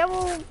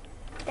 double,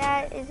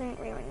 that isn't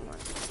real anymore.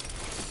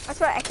 That's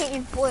why I can't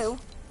use blue,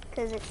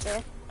 because it's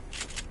a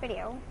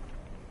video.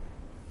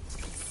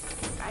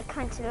 I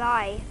can't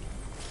lie.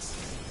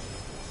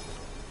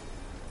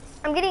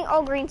 I'm getting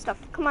all green stuff.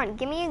 Come on,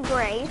 give me a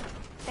gray,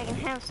 so I can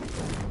have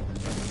something.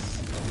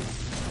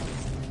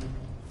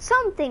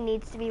 Something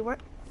needs to be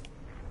worked.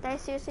 Did I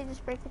seriously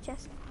just break the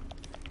chest?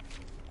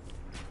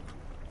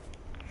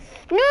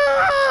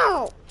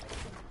 No!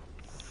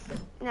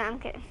 No, I'm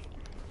kidding.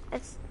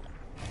 That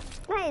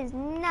is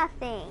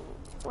nothing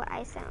what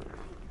I sound like.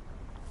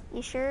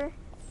 You sure?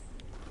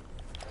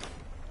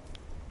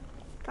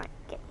 Come on,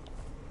 get.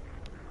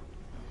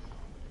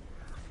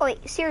 Oh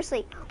wait,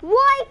 seriously.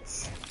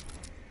 What?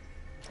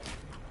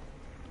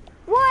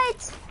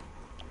 What?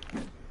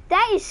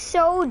 That is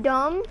so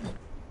dumb.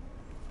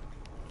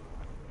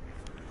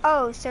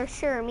 Oh, so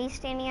sure, me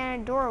standing at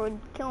a door would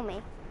kill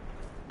me.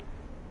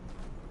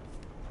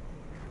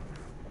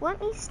 Let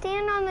me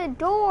stand on the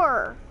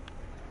door.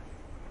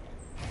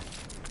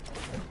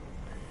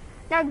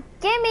 Now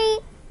give me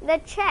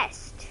the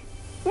chest.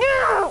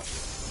 No!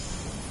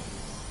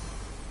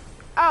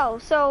 Oh,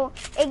 so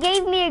it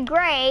gave me a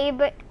gray,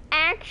 but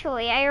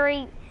actually I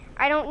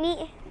don't need,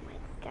 oh my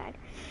God.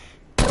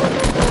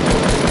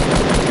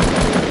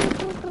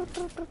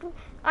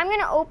 I'm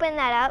gonna open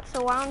that up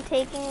so while I'm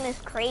taking this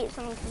crate,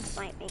 someone can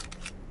snipe me.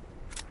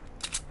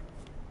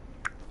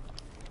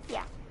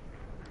 Yeah.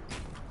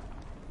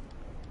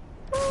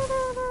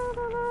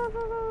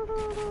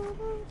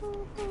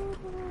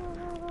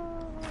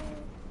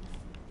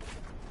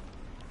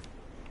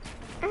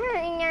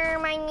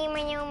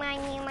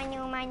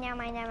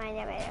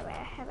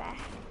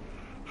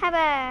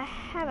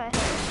 Have a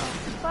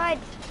fudge.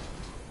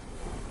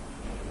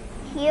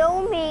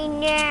 Heal me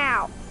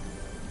now.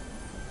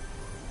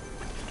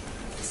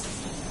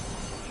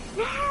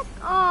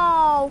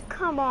 Oh,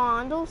 come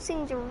on. Those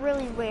things are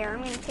really rare.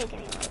 I'm gonna take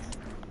any of those.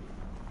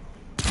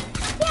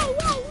 Yeah.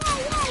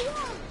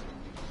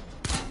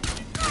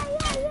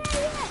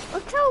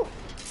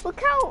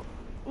 Look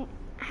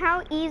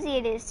how easy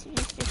it is to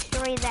just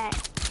destroy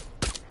that.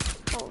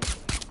 Oh.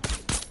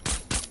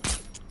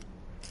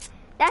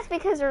 That's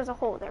because there's a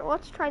hole there.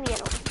 Let's try the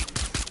other one.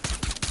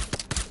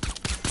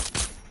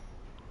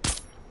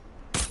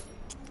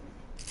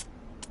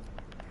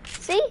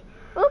 See?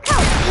 Look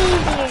how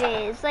easy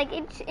it is. Like,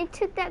 it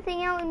took that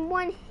thing out in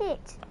one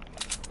hit.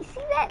 You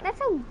see that? That's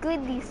how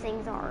good these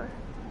things are.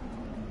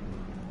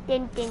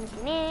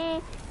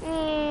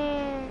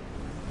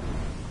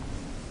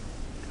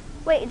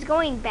 Wait, it's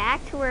going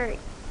back to where...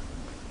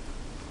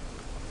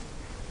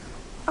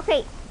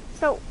 Okay,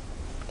 so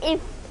if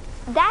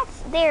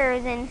that's there,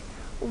 then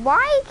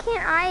why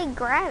can't I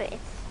grab it?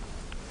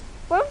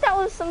 What if that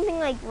was something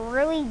like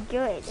really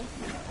good?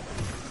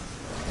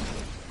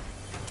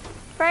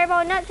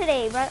 Fireball, not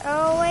today, but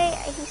oh wait,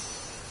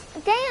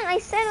 dang, I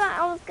said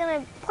I was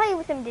gonna play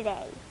with him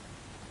today.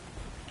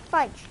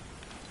 Fudge.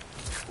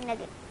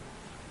 Nugget.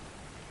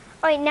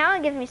 Oh wait, now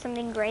it gives me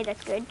something gray,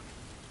 that's good.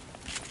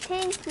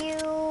 Thank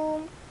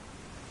you.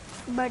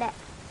 But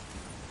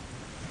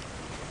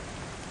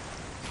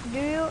do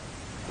you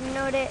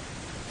know that?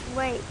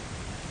 Wait.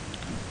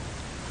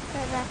 Do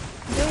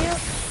you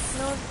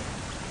know?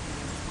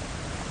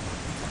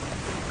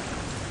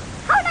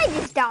 How did I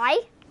just die?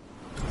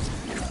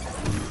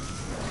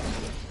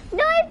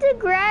 No, I have to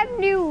grab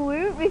new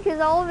loot because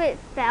all of it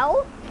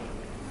fell?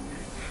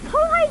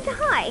 How did I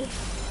die?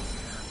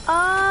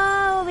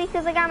 Oh,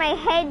 because I got my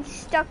head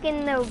stuck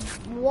in the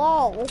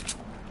wall.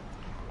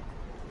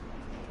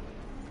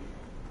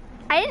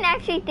 I didn't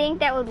actually think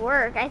that would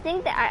work. I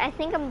think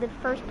I'm the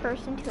first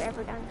person to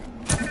ever done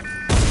that.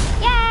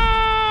 Yay!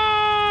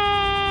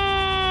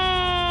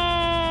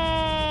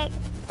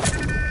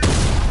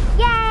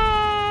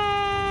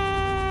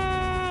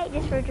 Yay!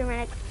 Just for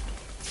dramatic.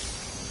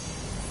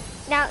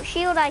 Now,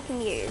 shield I can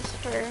use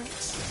for...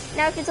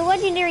 Now, if it's a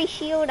legendary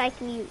shield, I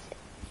can use it.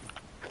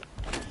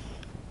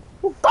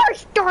 Well,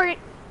 gosh darn it!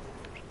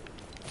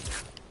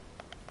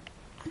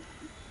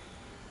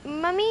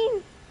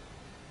 Mummy?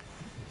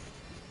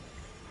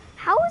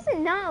 How is it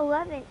not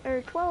 11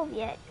 or 12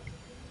 yet?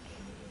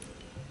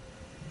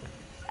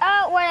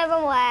 Oh, one of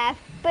them left.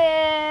 Boo!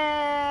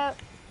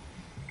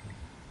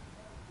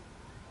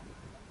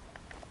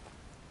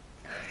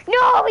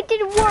 No, it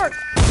didn't work!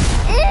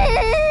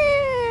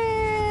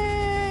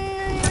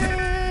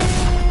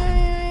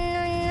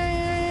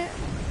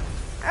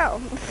 Oh,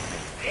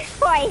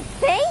 why,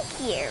 thank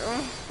you.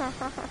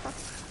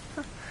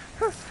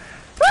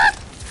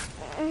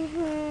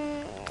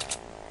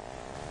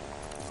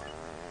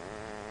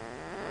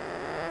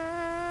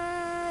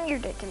 You're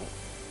dead to me.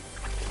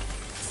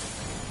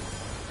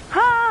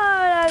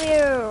 I love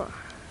you.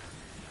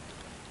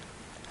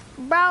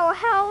 Bro,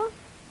 hell.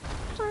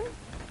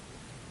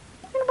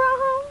 Bro,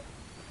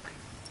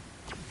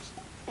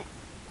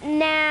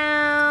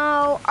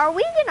 now, are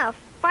we gonna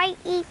fight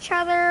each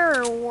other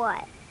or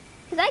what?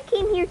 Because I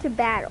came here to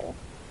battle.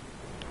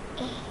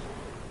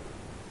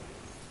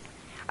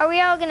 Are we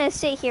all gonna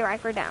sit here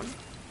like we're done?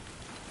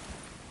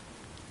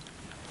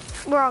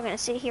 We're all gonna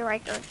sit here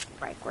like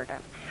we're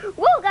done.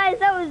 Well, guys,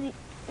 that was...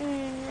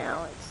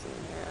 No, it's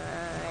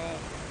not.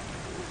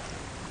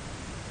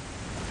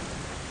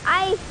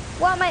 I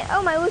want my...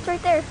 Oh, my loot's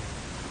right there.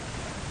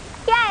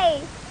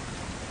 Yay!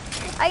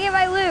 I get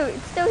my loot.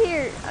 It's still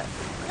here.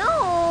 No!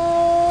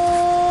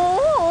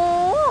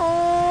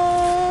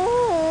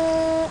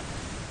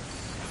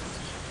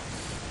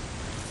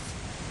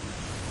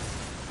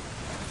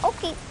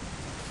 Okay.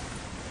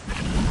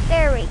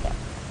 There we go.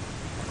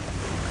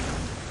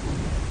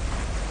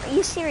 Are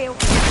you serious?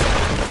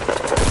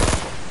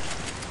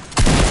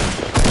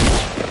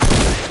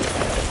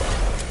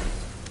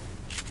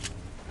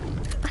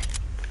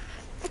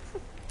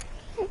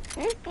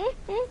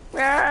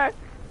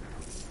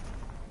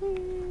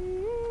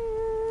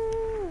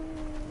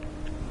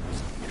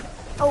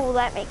 Oh,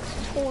 that makes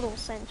total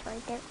sense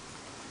right there.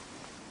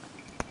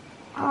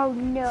 Oh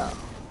no.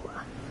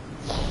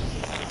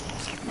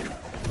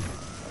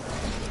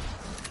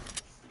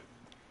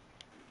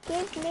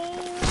 Give me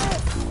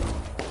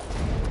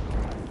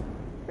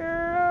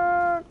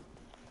loot.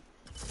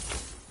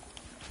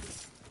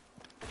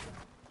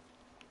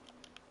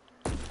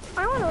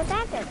 I wonder what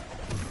that does.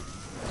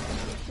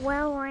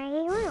 Well, I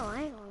don't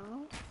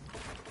know.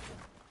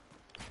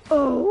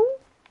 Oh?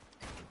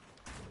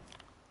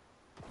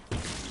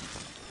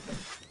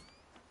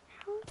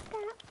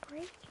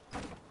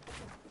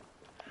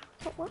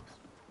 Whoops.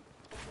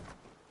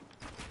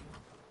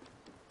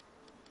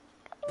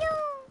 No!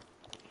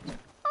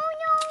 Oh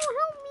no!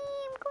 Help me!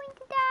 I'm going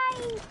to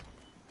die!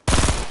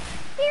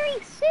 Very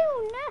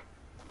soon!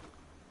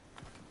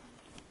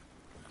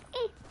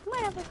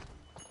 Whatever.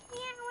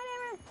 Yeah,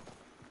 whatever.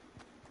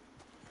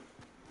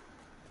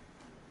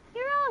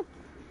 You're all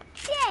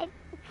dead!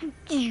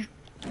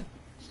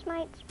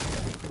 Smites.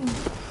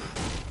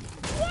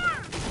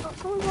 Yeah! Oh,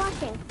 who's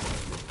watching?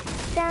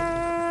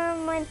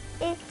 Someone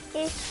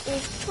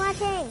is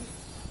watching.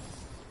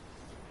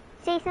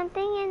 Say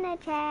something in the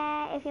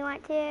chat if you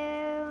want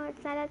to.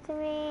 It's not up to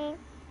me.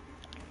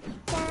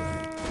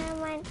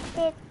 Someone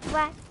is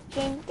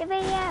watching the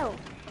video.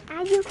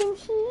 As you can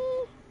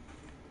see.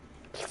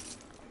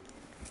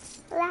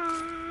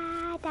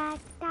 La da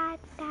da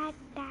da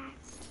da.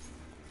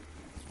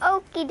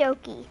 Okie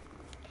dokie.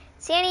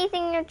 See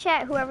anything in your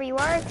chat, whoever you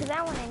are, because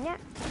I want to know.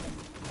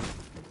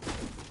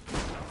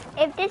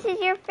 If this is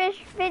your first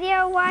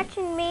video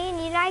watching me and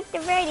you like the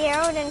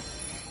video, then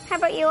how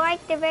about you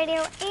like the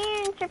video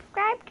and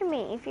subscribe to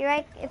me if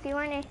you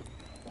want to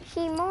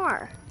see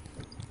more.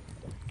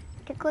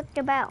 To click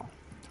the bell.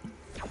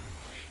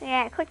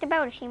 Yeah, click the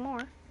bell to see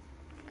more.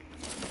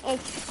 And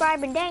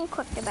subscribe and then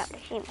click the bell to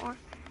see more.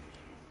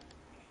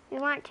 If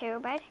you want to,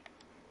 but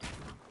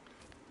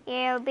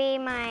you'll be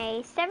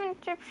my 7th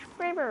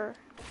subscriber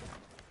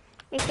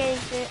because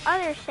the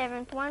other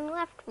 7th one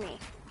left me.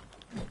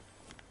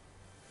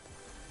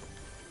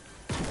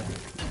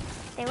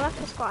 They left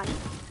the squad.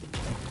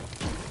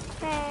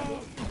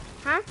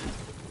 Huh?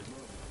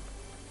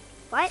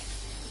 What?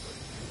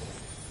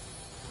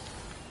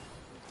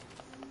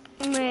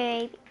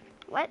 Maybe.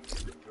 What?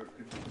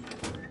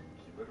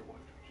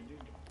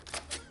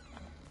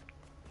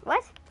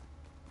 What?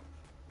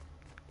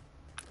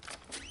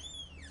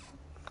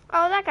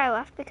 Oh, that guy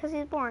left because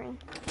he's boring.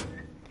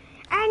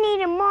 I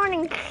need a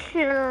morning.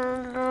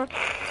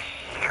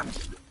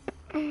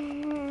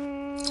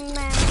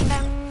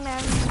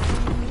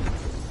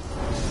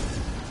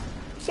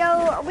 So,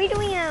 are we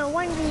doing a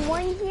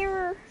 1v1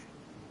 here?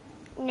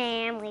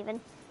 Nah, I'm leaving.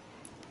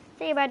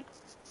 See you, bud.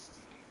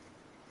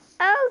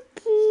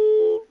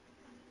 Okie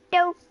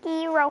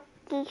dokie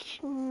rokie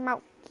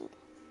smoky.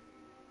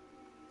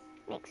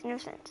 Makes no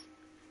sense.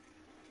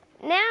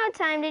 Now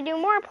time to do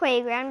more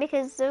Playground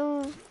because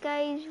those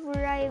guys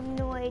were, I have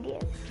no idea.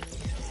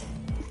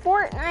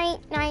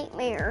 Fortnite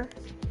Nightmare.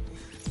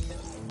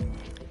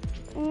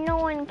 No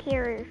one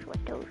cares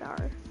what those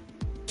are.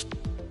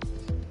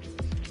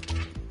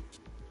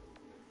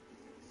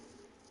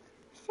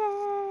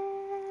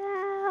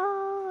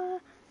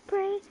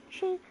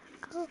 Celebration,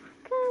 oh,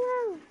 come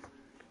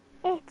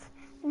on. It's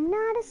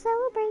not a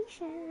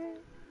celebration.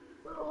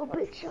 Oh,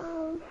 bitch,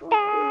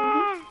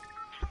 Ah.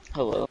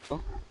 Hello.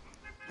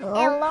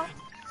 Hello.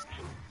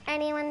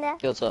 Anyone there?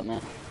 Yo, what's up,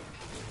 man?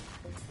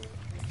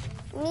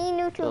 Me,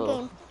 new to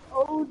game.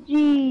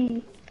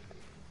 OG.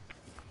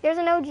 There's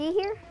an OG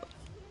here?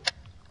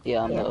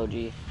 Yeah, I'm the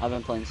OG. I've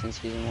been playing since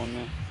season 1,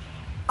 man.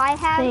 I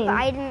have, Same.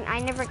 but I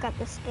never got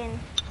the skin.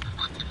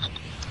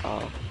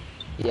 Oh.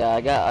 Yeah,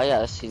 I got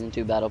a season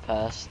 2 battle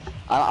pass.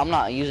 I'm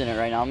not using it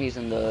right now. I'm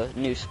using the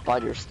new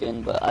spider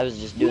skin, but I was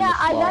just doing the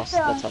floss.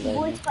 That's how the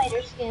blue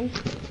spider skin.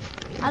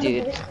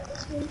 Dude.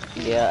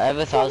 Yeah, I have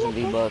 1,000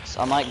 V-Bucks.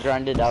 I might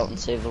grind it out and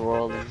save the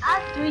world and I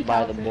have 3,000.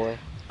 buy the boy.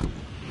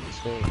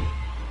 Sick.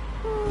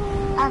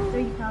 I have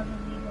 3,000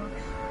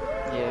 V-Bucks.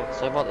 Yeah,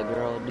 cause I bought the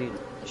girl, dude.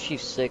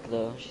 She's sick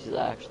though. She's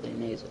actually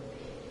amazing.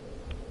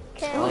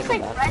 Okay. I like Looks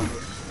like her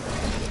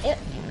red.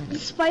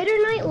 Spider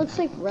Knight looks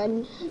like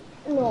red.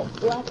 No,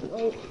 Black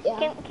Knight.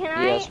 Yeah. Can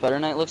Yeah, I? Spider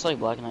Knight looks like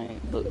Black Knight,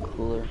 but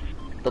cooler.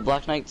 The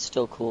Black Knight's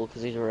still cool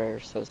because he's rare,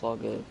 so it's all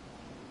good.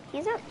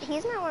 He's not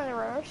one of the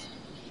rares.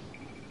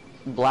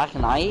 Black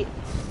Knight?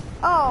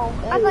 Oh,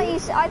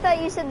 I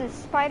thought you said the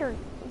spider,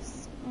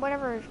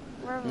 whatever.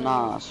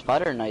 Nah,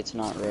 Spider Knight's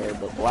not rare,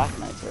 but Black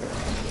Knight's rare.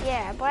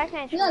 Yeah, Black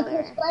Knight's Yeah, really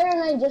rare. because Spider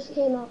Knight just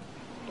came out.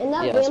 And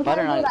that Yeah, vampire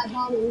Spider dude Knight- I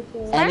bought him for.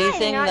 Anything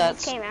Spider-Man that's-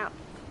 just came out.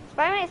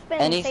 Spider-Man's been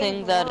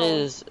Anything that saved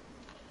is...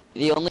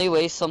 The only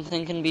way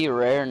something can be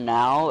rare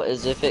now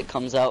is if it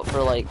comes out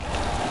for like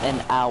an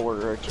hour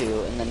or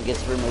two and then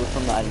gets removed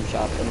from the item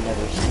shop and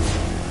never seen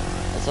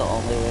again. That's the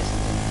only way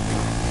something.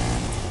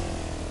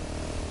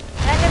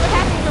 That never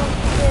happened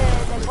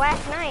to the Black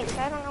Knight, so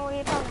I don't know what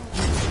you're talking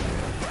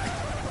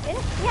about. Did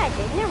it? Yeah, it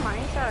did. Never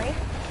mind. Sorry.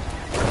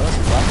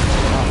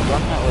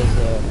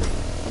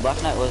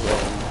 Black Knight was a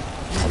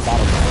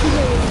battle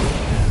pass.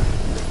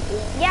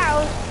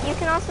 Yeah, you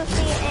can also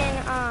see it in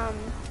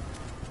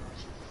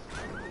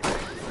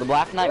The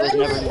Black Knight was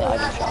never in the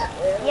item shop.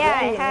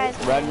 yeah, it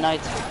has. Red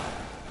Knight's...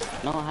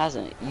 No, it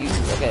hasn't.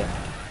 Okay.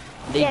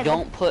 They Yeah,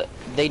 don't put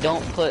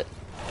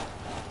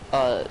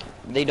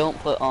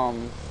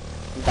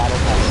battle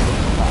pass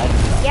in the item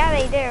shop. Yeah,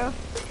 they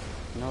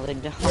do. No, they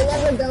don't. I've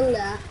never done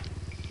that.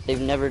 They've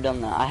never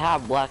done that. I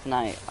have Black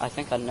Knight. I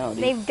think I know,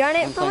 dude. They've done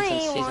it I'm for playing me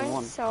since season once,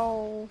 1.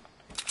 so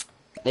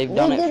They've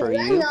done They it did for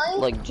Red you? Knight?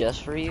 Like,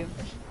 just for you?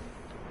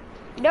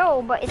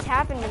 no, but it's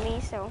happened to me,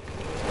 so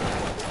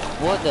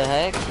What the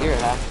heck? You're a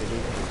hacker,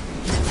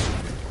 dude.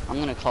 I'm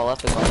gonna call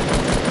Epic on it.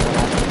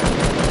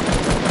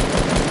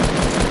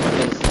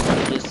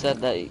 Because you just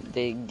said that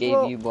they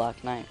gave you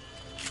Black Knight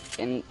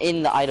in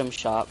the item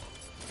shop.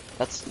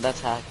 That's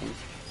hacking.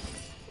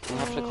 You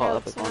have to call No,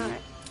 Epic it's on not.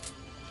 it.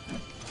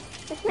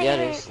 That's not Yeah,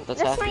 even, it is.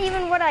 That's not hacking.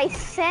 even what I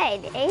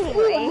said, Ooh,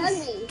 anyways.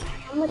 heavy.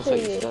 How much That's are what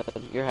you you?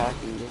 said. You're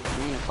hacking, dude. I'm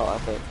gonna call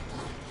Epic.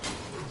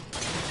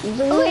 Do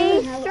you Okay,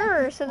 even have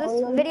sure, a so this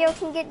phone number? video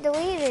can get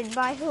deleted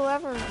by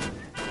whoever.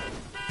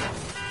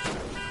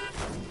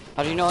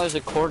 How do you know I was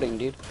recording,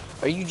 dude?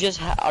 Are you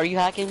just are you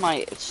hacking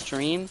my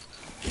stream?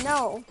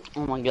 No.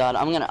 Oh my god,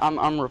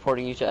 I'm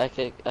reporting you to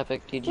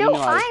Epic. Did you No,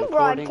 know I was I'm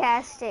recording?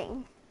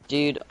 broadcasting.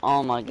 Dude,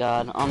 oh my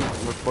god, I'm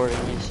recording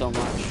you so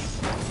much.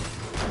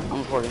 I'm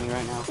recording you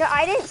right now. No,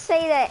 I didn't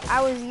say that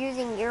I was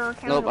using your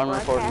account Nope, to I'm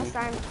recording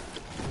broadcast.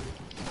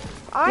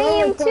 I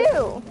am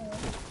too.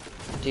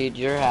 Dude,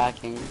 you're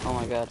hacking. Oh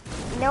my god.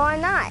 No, I'm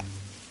not.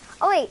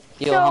 Oh wait.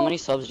 Yo, so how many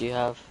subs do you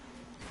have?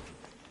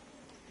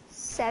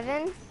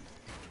 7,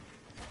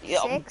 Yo,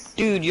 6.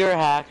 dude, you're a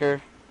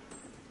hacker.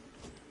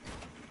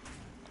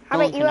 I No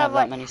bet one you can have have that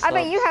like. many I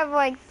bet you subs. have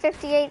like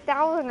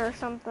 58,000 or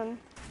something.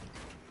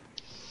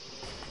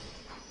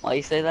 Why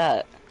you say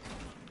that?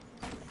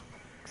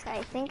 'Cause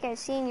I think I've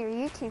seen your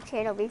YouTube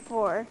channel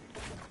before,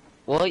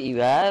 What you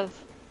have?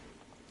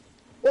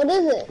 What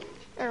is it?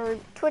 or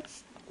Twitch,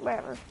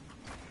 whatever.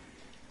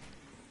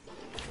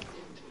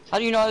 How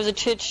do you know I was a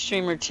Twitch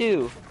streamer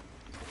too?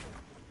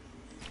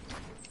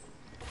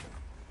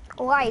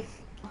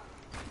 Life.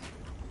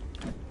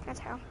 That's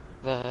how.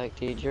 The heck,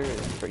 dude, you're a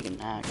freaking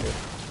hacker.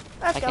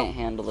 Let's I go. can't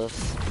handle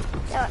this.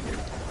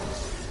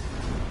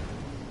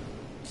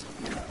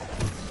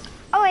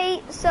 Oh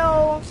wait,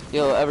 so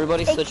Yo,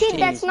 everybody a switch kid teams.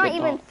 that's not but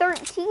even don't.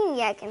 13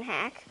 yet can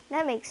hack.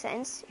 That makes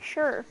sense.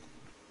 Sure.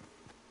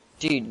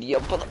 Dude, yeah,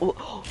 but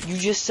you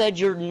just said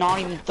you're not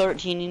even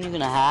 13 and you're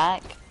gonna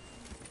hack?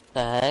 The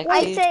heck,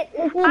 I dude? said.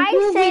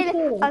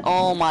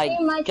 Oh my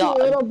god,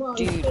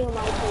 dude.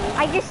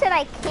 I just said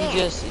I You can't.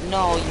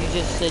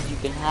 just said you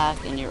can hack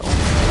and you're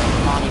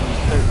only not even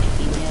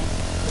 13 yet.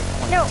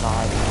 Oh my No.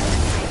 god.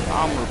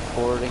 I'm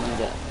reporting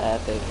to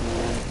Epic,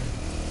 man.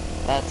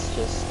 That's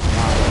just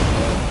not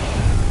okay.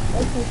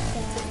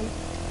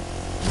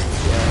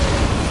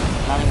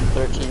 Not even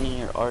 13 and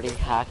you're already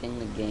hacking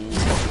the game.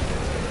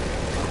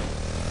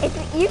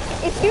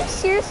 If you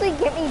seriously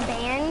get me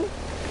banned,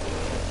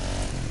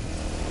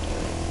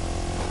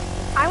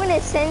 I'm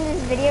gonna send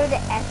this video to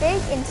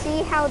Epic and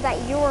see how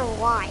that you're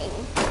lying.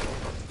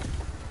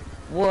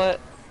 What?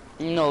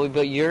 No,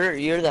 but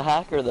you're the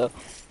hacker though.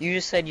 You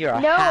just said you're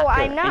a No, hacker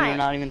I'm and you're not.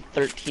 not even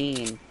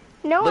 13.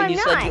 No, But I'm you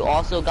not. said you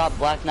also got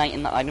Black Knight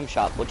in the item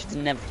shop, which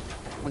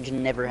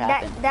never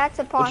happened. That's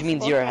a possible Which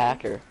means you're a thing.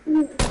 hacker. I'm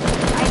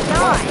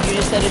not. You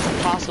just said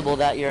it's possible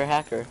that you're a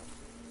hacker.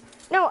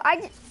 No,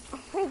 oh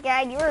my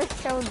god, you are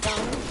so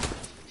dumb.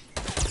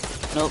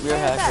 Nope, you're a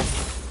Look at hacker.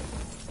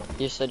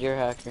 You said you're a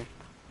hacker.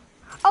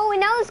 Oh, and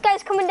now this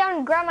guy's coming down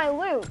and grab my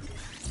loot.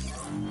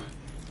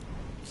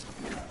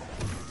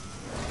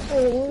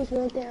 He's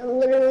right there. I'm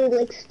literally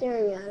like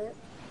staring at it.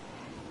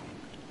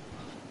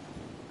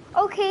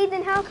 Okay,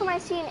 then how come I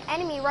see an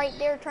enemy right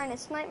there trying to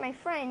snipe my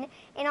friend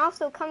and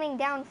also coming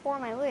down for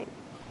my loot?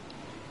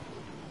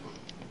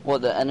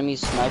 What, the enemy's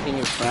sniping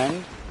your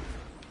friend?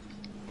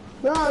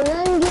 Bro, I'm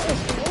not even getting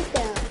sniped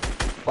at.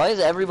 Why is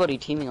everybody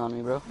teaming on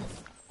me, bro?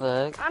 What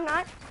the heck? I'm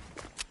not.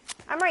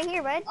 I'm right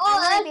here, bud. Oh,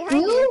 I'm right that's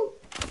behind you. you?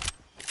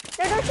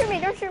 No, don't shoot me,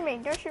 don't shoot me,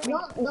 don't shoot me.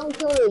 Don't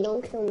kill me,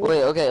 don't kill me.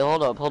 Wait, okay,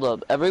 hold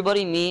up.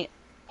 Everybody meet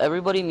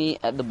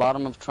at the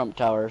bottom of Trump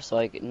Tower so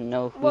I can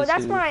know who's Well,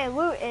 that's who. where my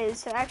loot is,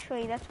 so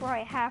actually that's where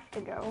I have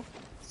to go.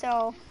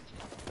 So,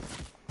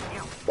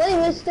 Wait,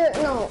 Mr.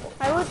 No.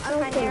 my loot's I don't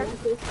behind there.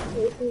 think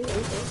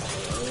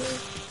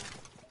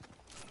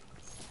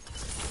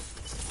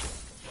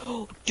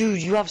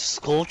Dude, you have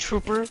Skull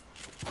Trooper?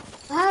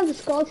 I have a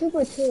Skull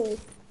Trooper too.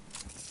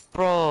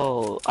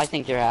 Bro, I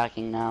think you're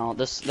hacking now.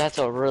 That's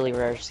a really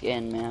rare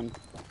skin, man.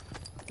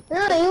 No,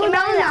 you It's were in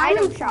not the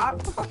item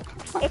shop.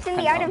 It's in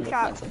the I know, item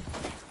shop.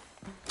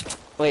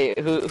 Wait,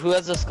 who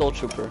has the Skull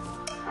Trooper?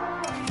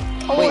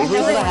 Oh, Wait, it's who's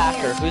over the here.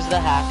 hacker? Who's the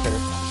hacker?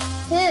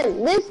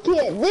 Him, this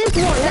kid, this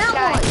one, that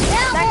Guy. one,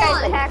 That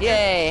guy's the one. hacker.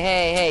 Yay,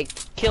 hey,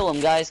 kill him,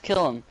 guys,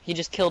 kill him. He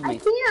just killed I me.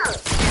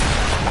 can't.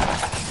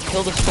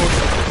 Kill the Skull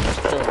Trooper,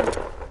 just kill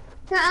him.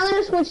 I'm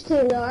gonna switch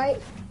teams, alright?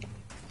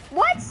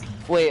 What?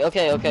 Wait,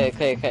 okay. Why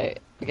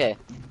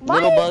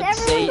Little is Bug, everyone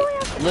say, going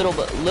after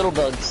Little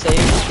Bug, say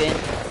your skin.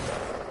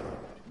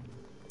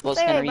 What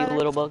Say skin it, are you, brother.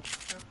 Little Bug?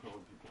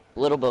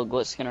 Little Bug,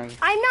 what skin are you?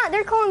 I'm not.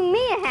 They're calling me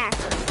a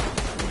hacker.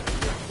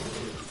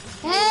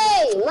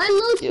 Hey, my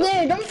loot's Yeah.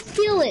 there, don't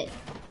steal it.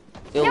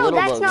 Yo, No, Little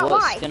that's Bug, not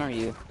what why. skin are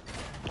you?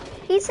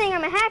 He's saying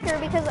I'm a hacker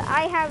because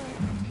I have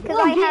Get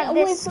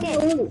away this from skin.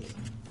 the loot.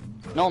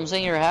 No, I'm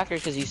saying you're a hacker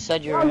because you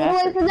said you're I'm a away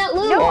hacker. from that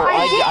loot. No, Oh,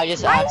 I didn't. I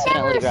just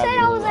accidentally never grabbed said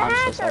your I was loot. a I'm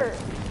so sorry.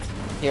 hacker.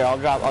 Here, I'll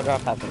drop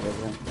half of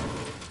it then.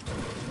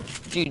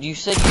 Dude, you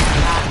said you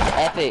hacked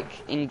Epic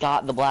and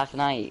got the Black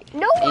Knight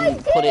No, I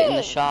and put it in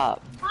the didn't.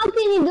 shop. How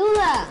can you do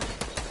that?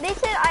 They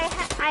said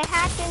I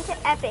hacked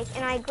into Epic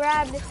and I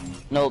grabbed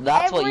No,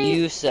 that's what every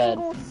you said.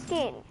 single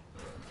skin.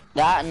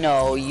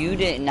 No, you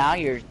didn't. Now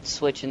you're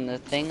switching the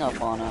thing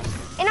up on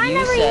us. And I You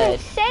never even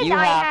said you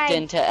I hacked had.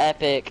 into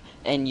Epic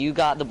and you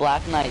got the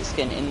Black Knight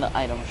skin in the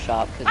item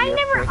shop because you're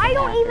a I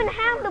don't freaking even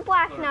hacker. have the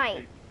Black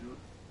Knight.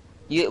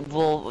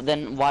 Well,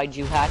 then why'd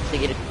you hack to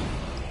get it?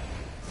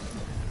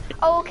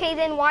 Oh, okay,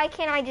 then why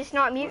can't I just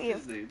not mute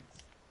you?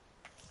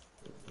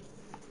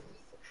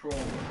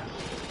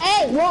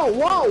 Hey,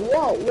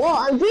 whoa,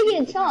 I'm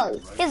drinking a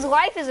chug. His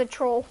life is a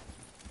troll.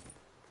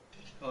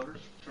 Turn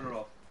it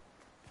off.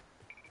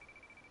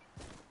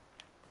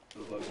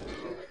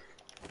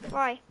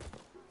 Why?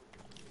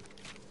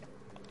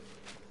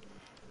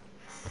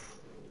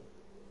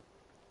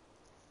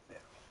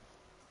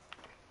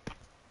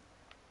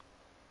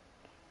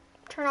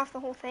 Turn off the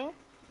whole thing?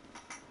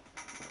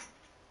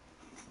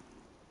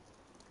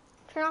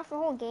 Turn off the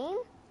whole game?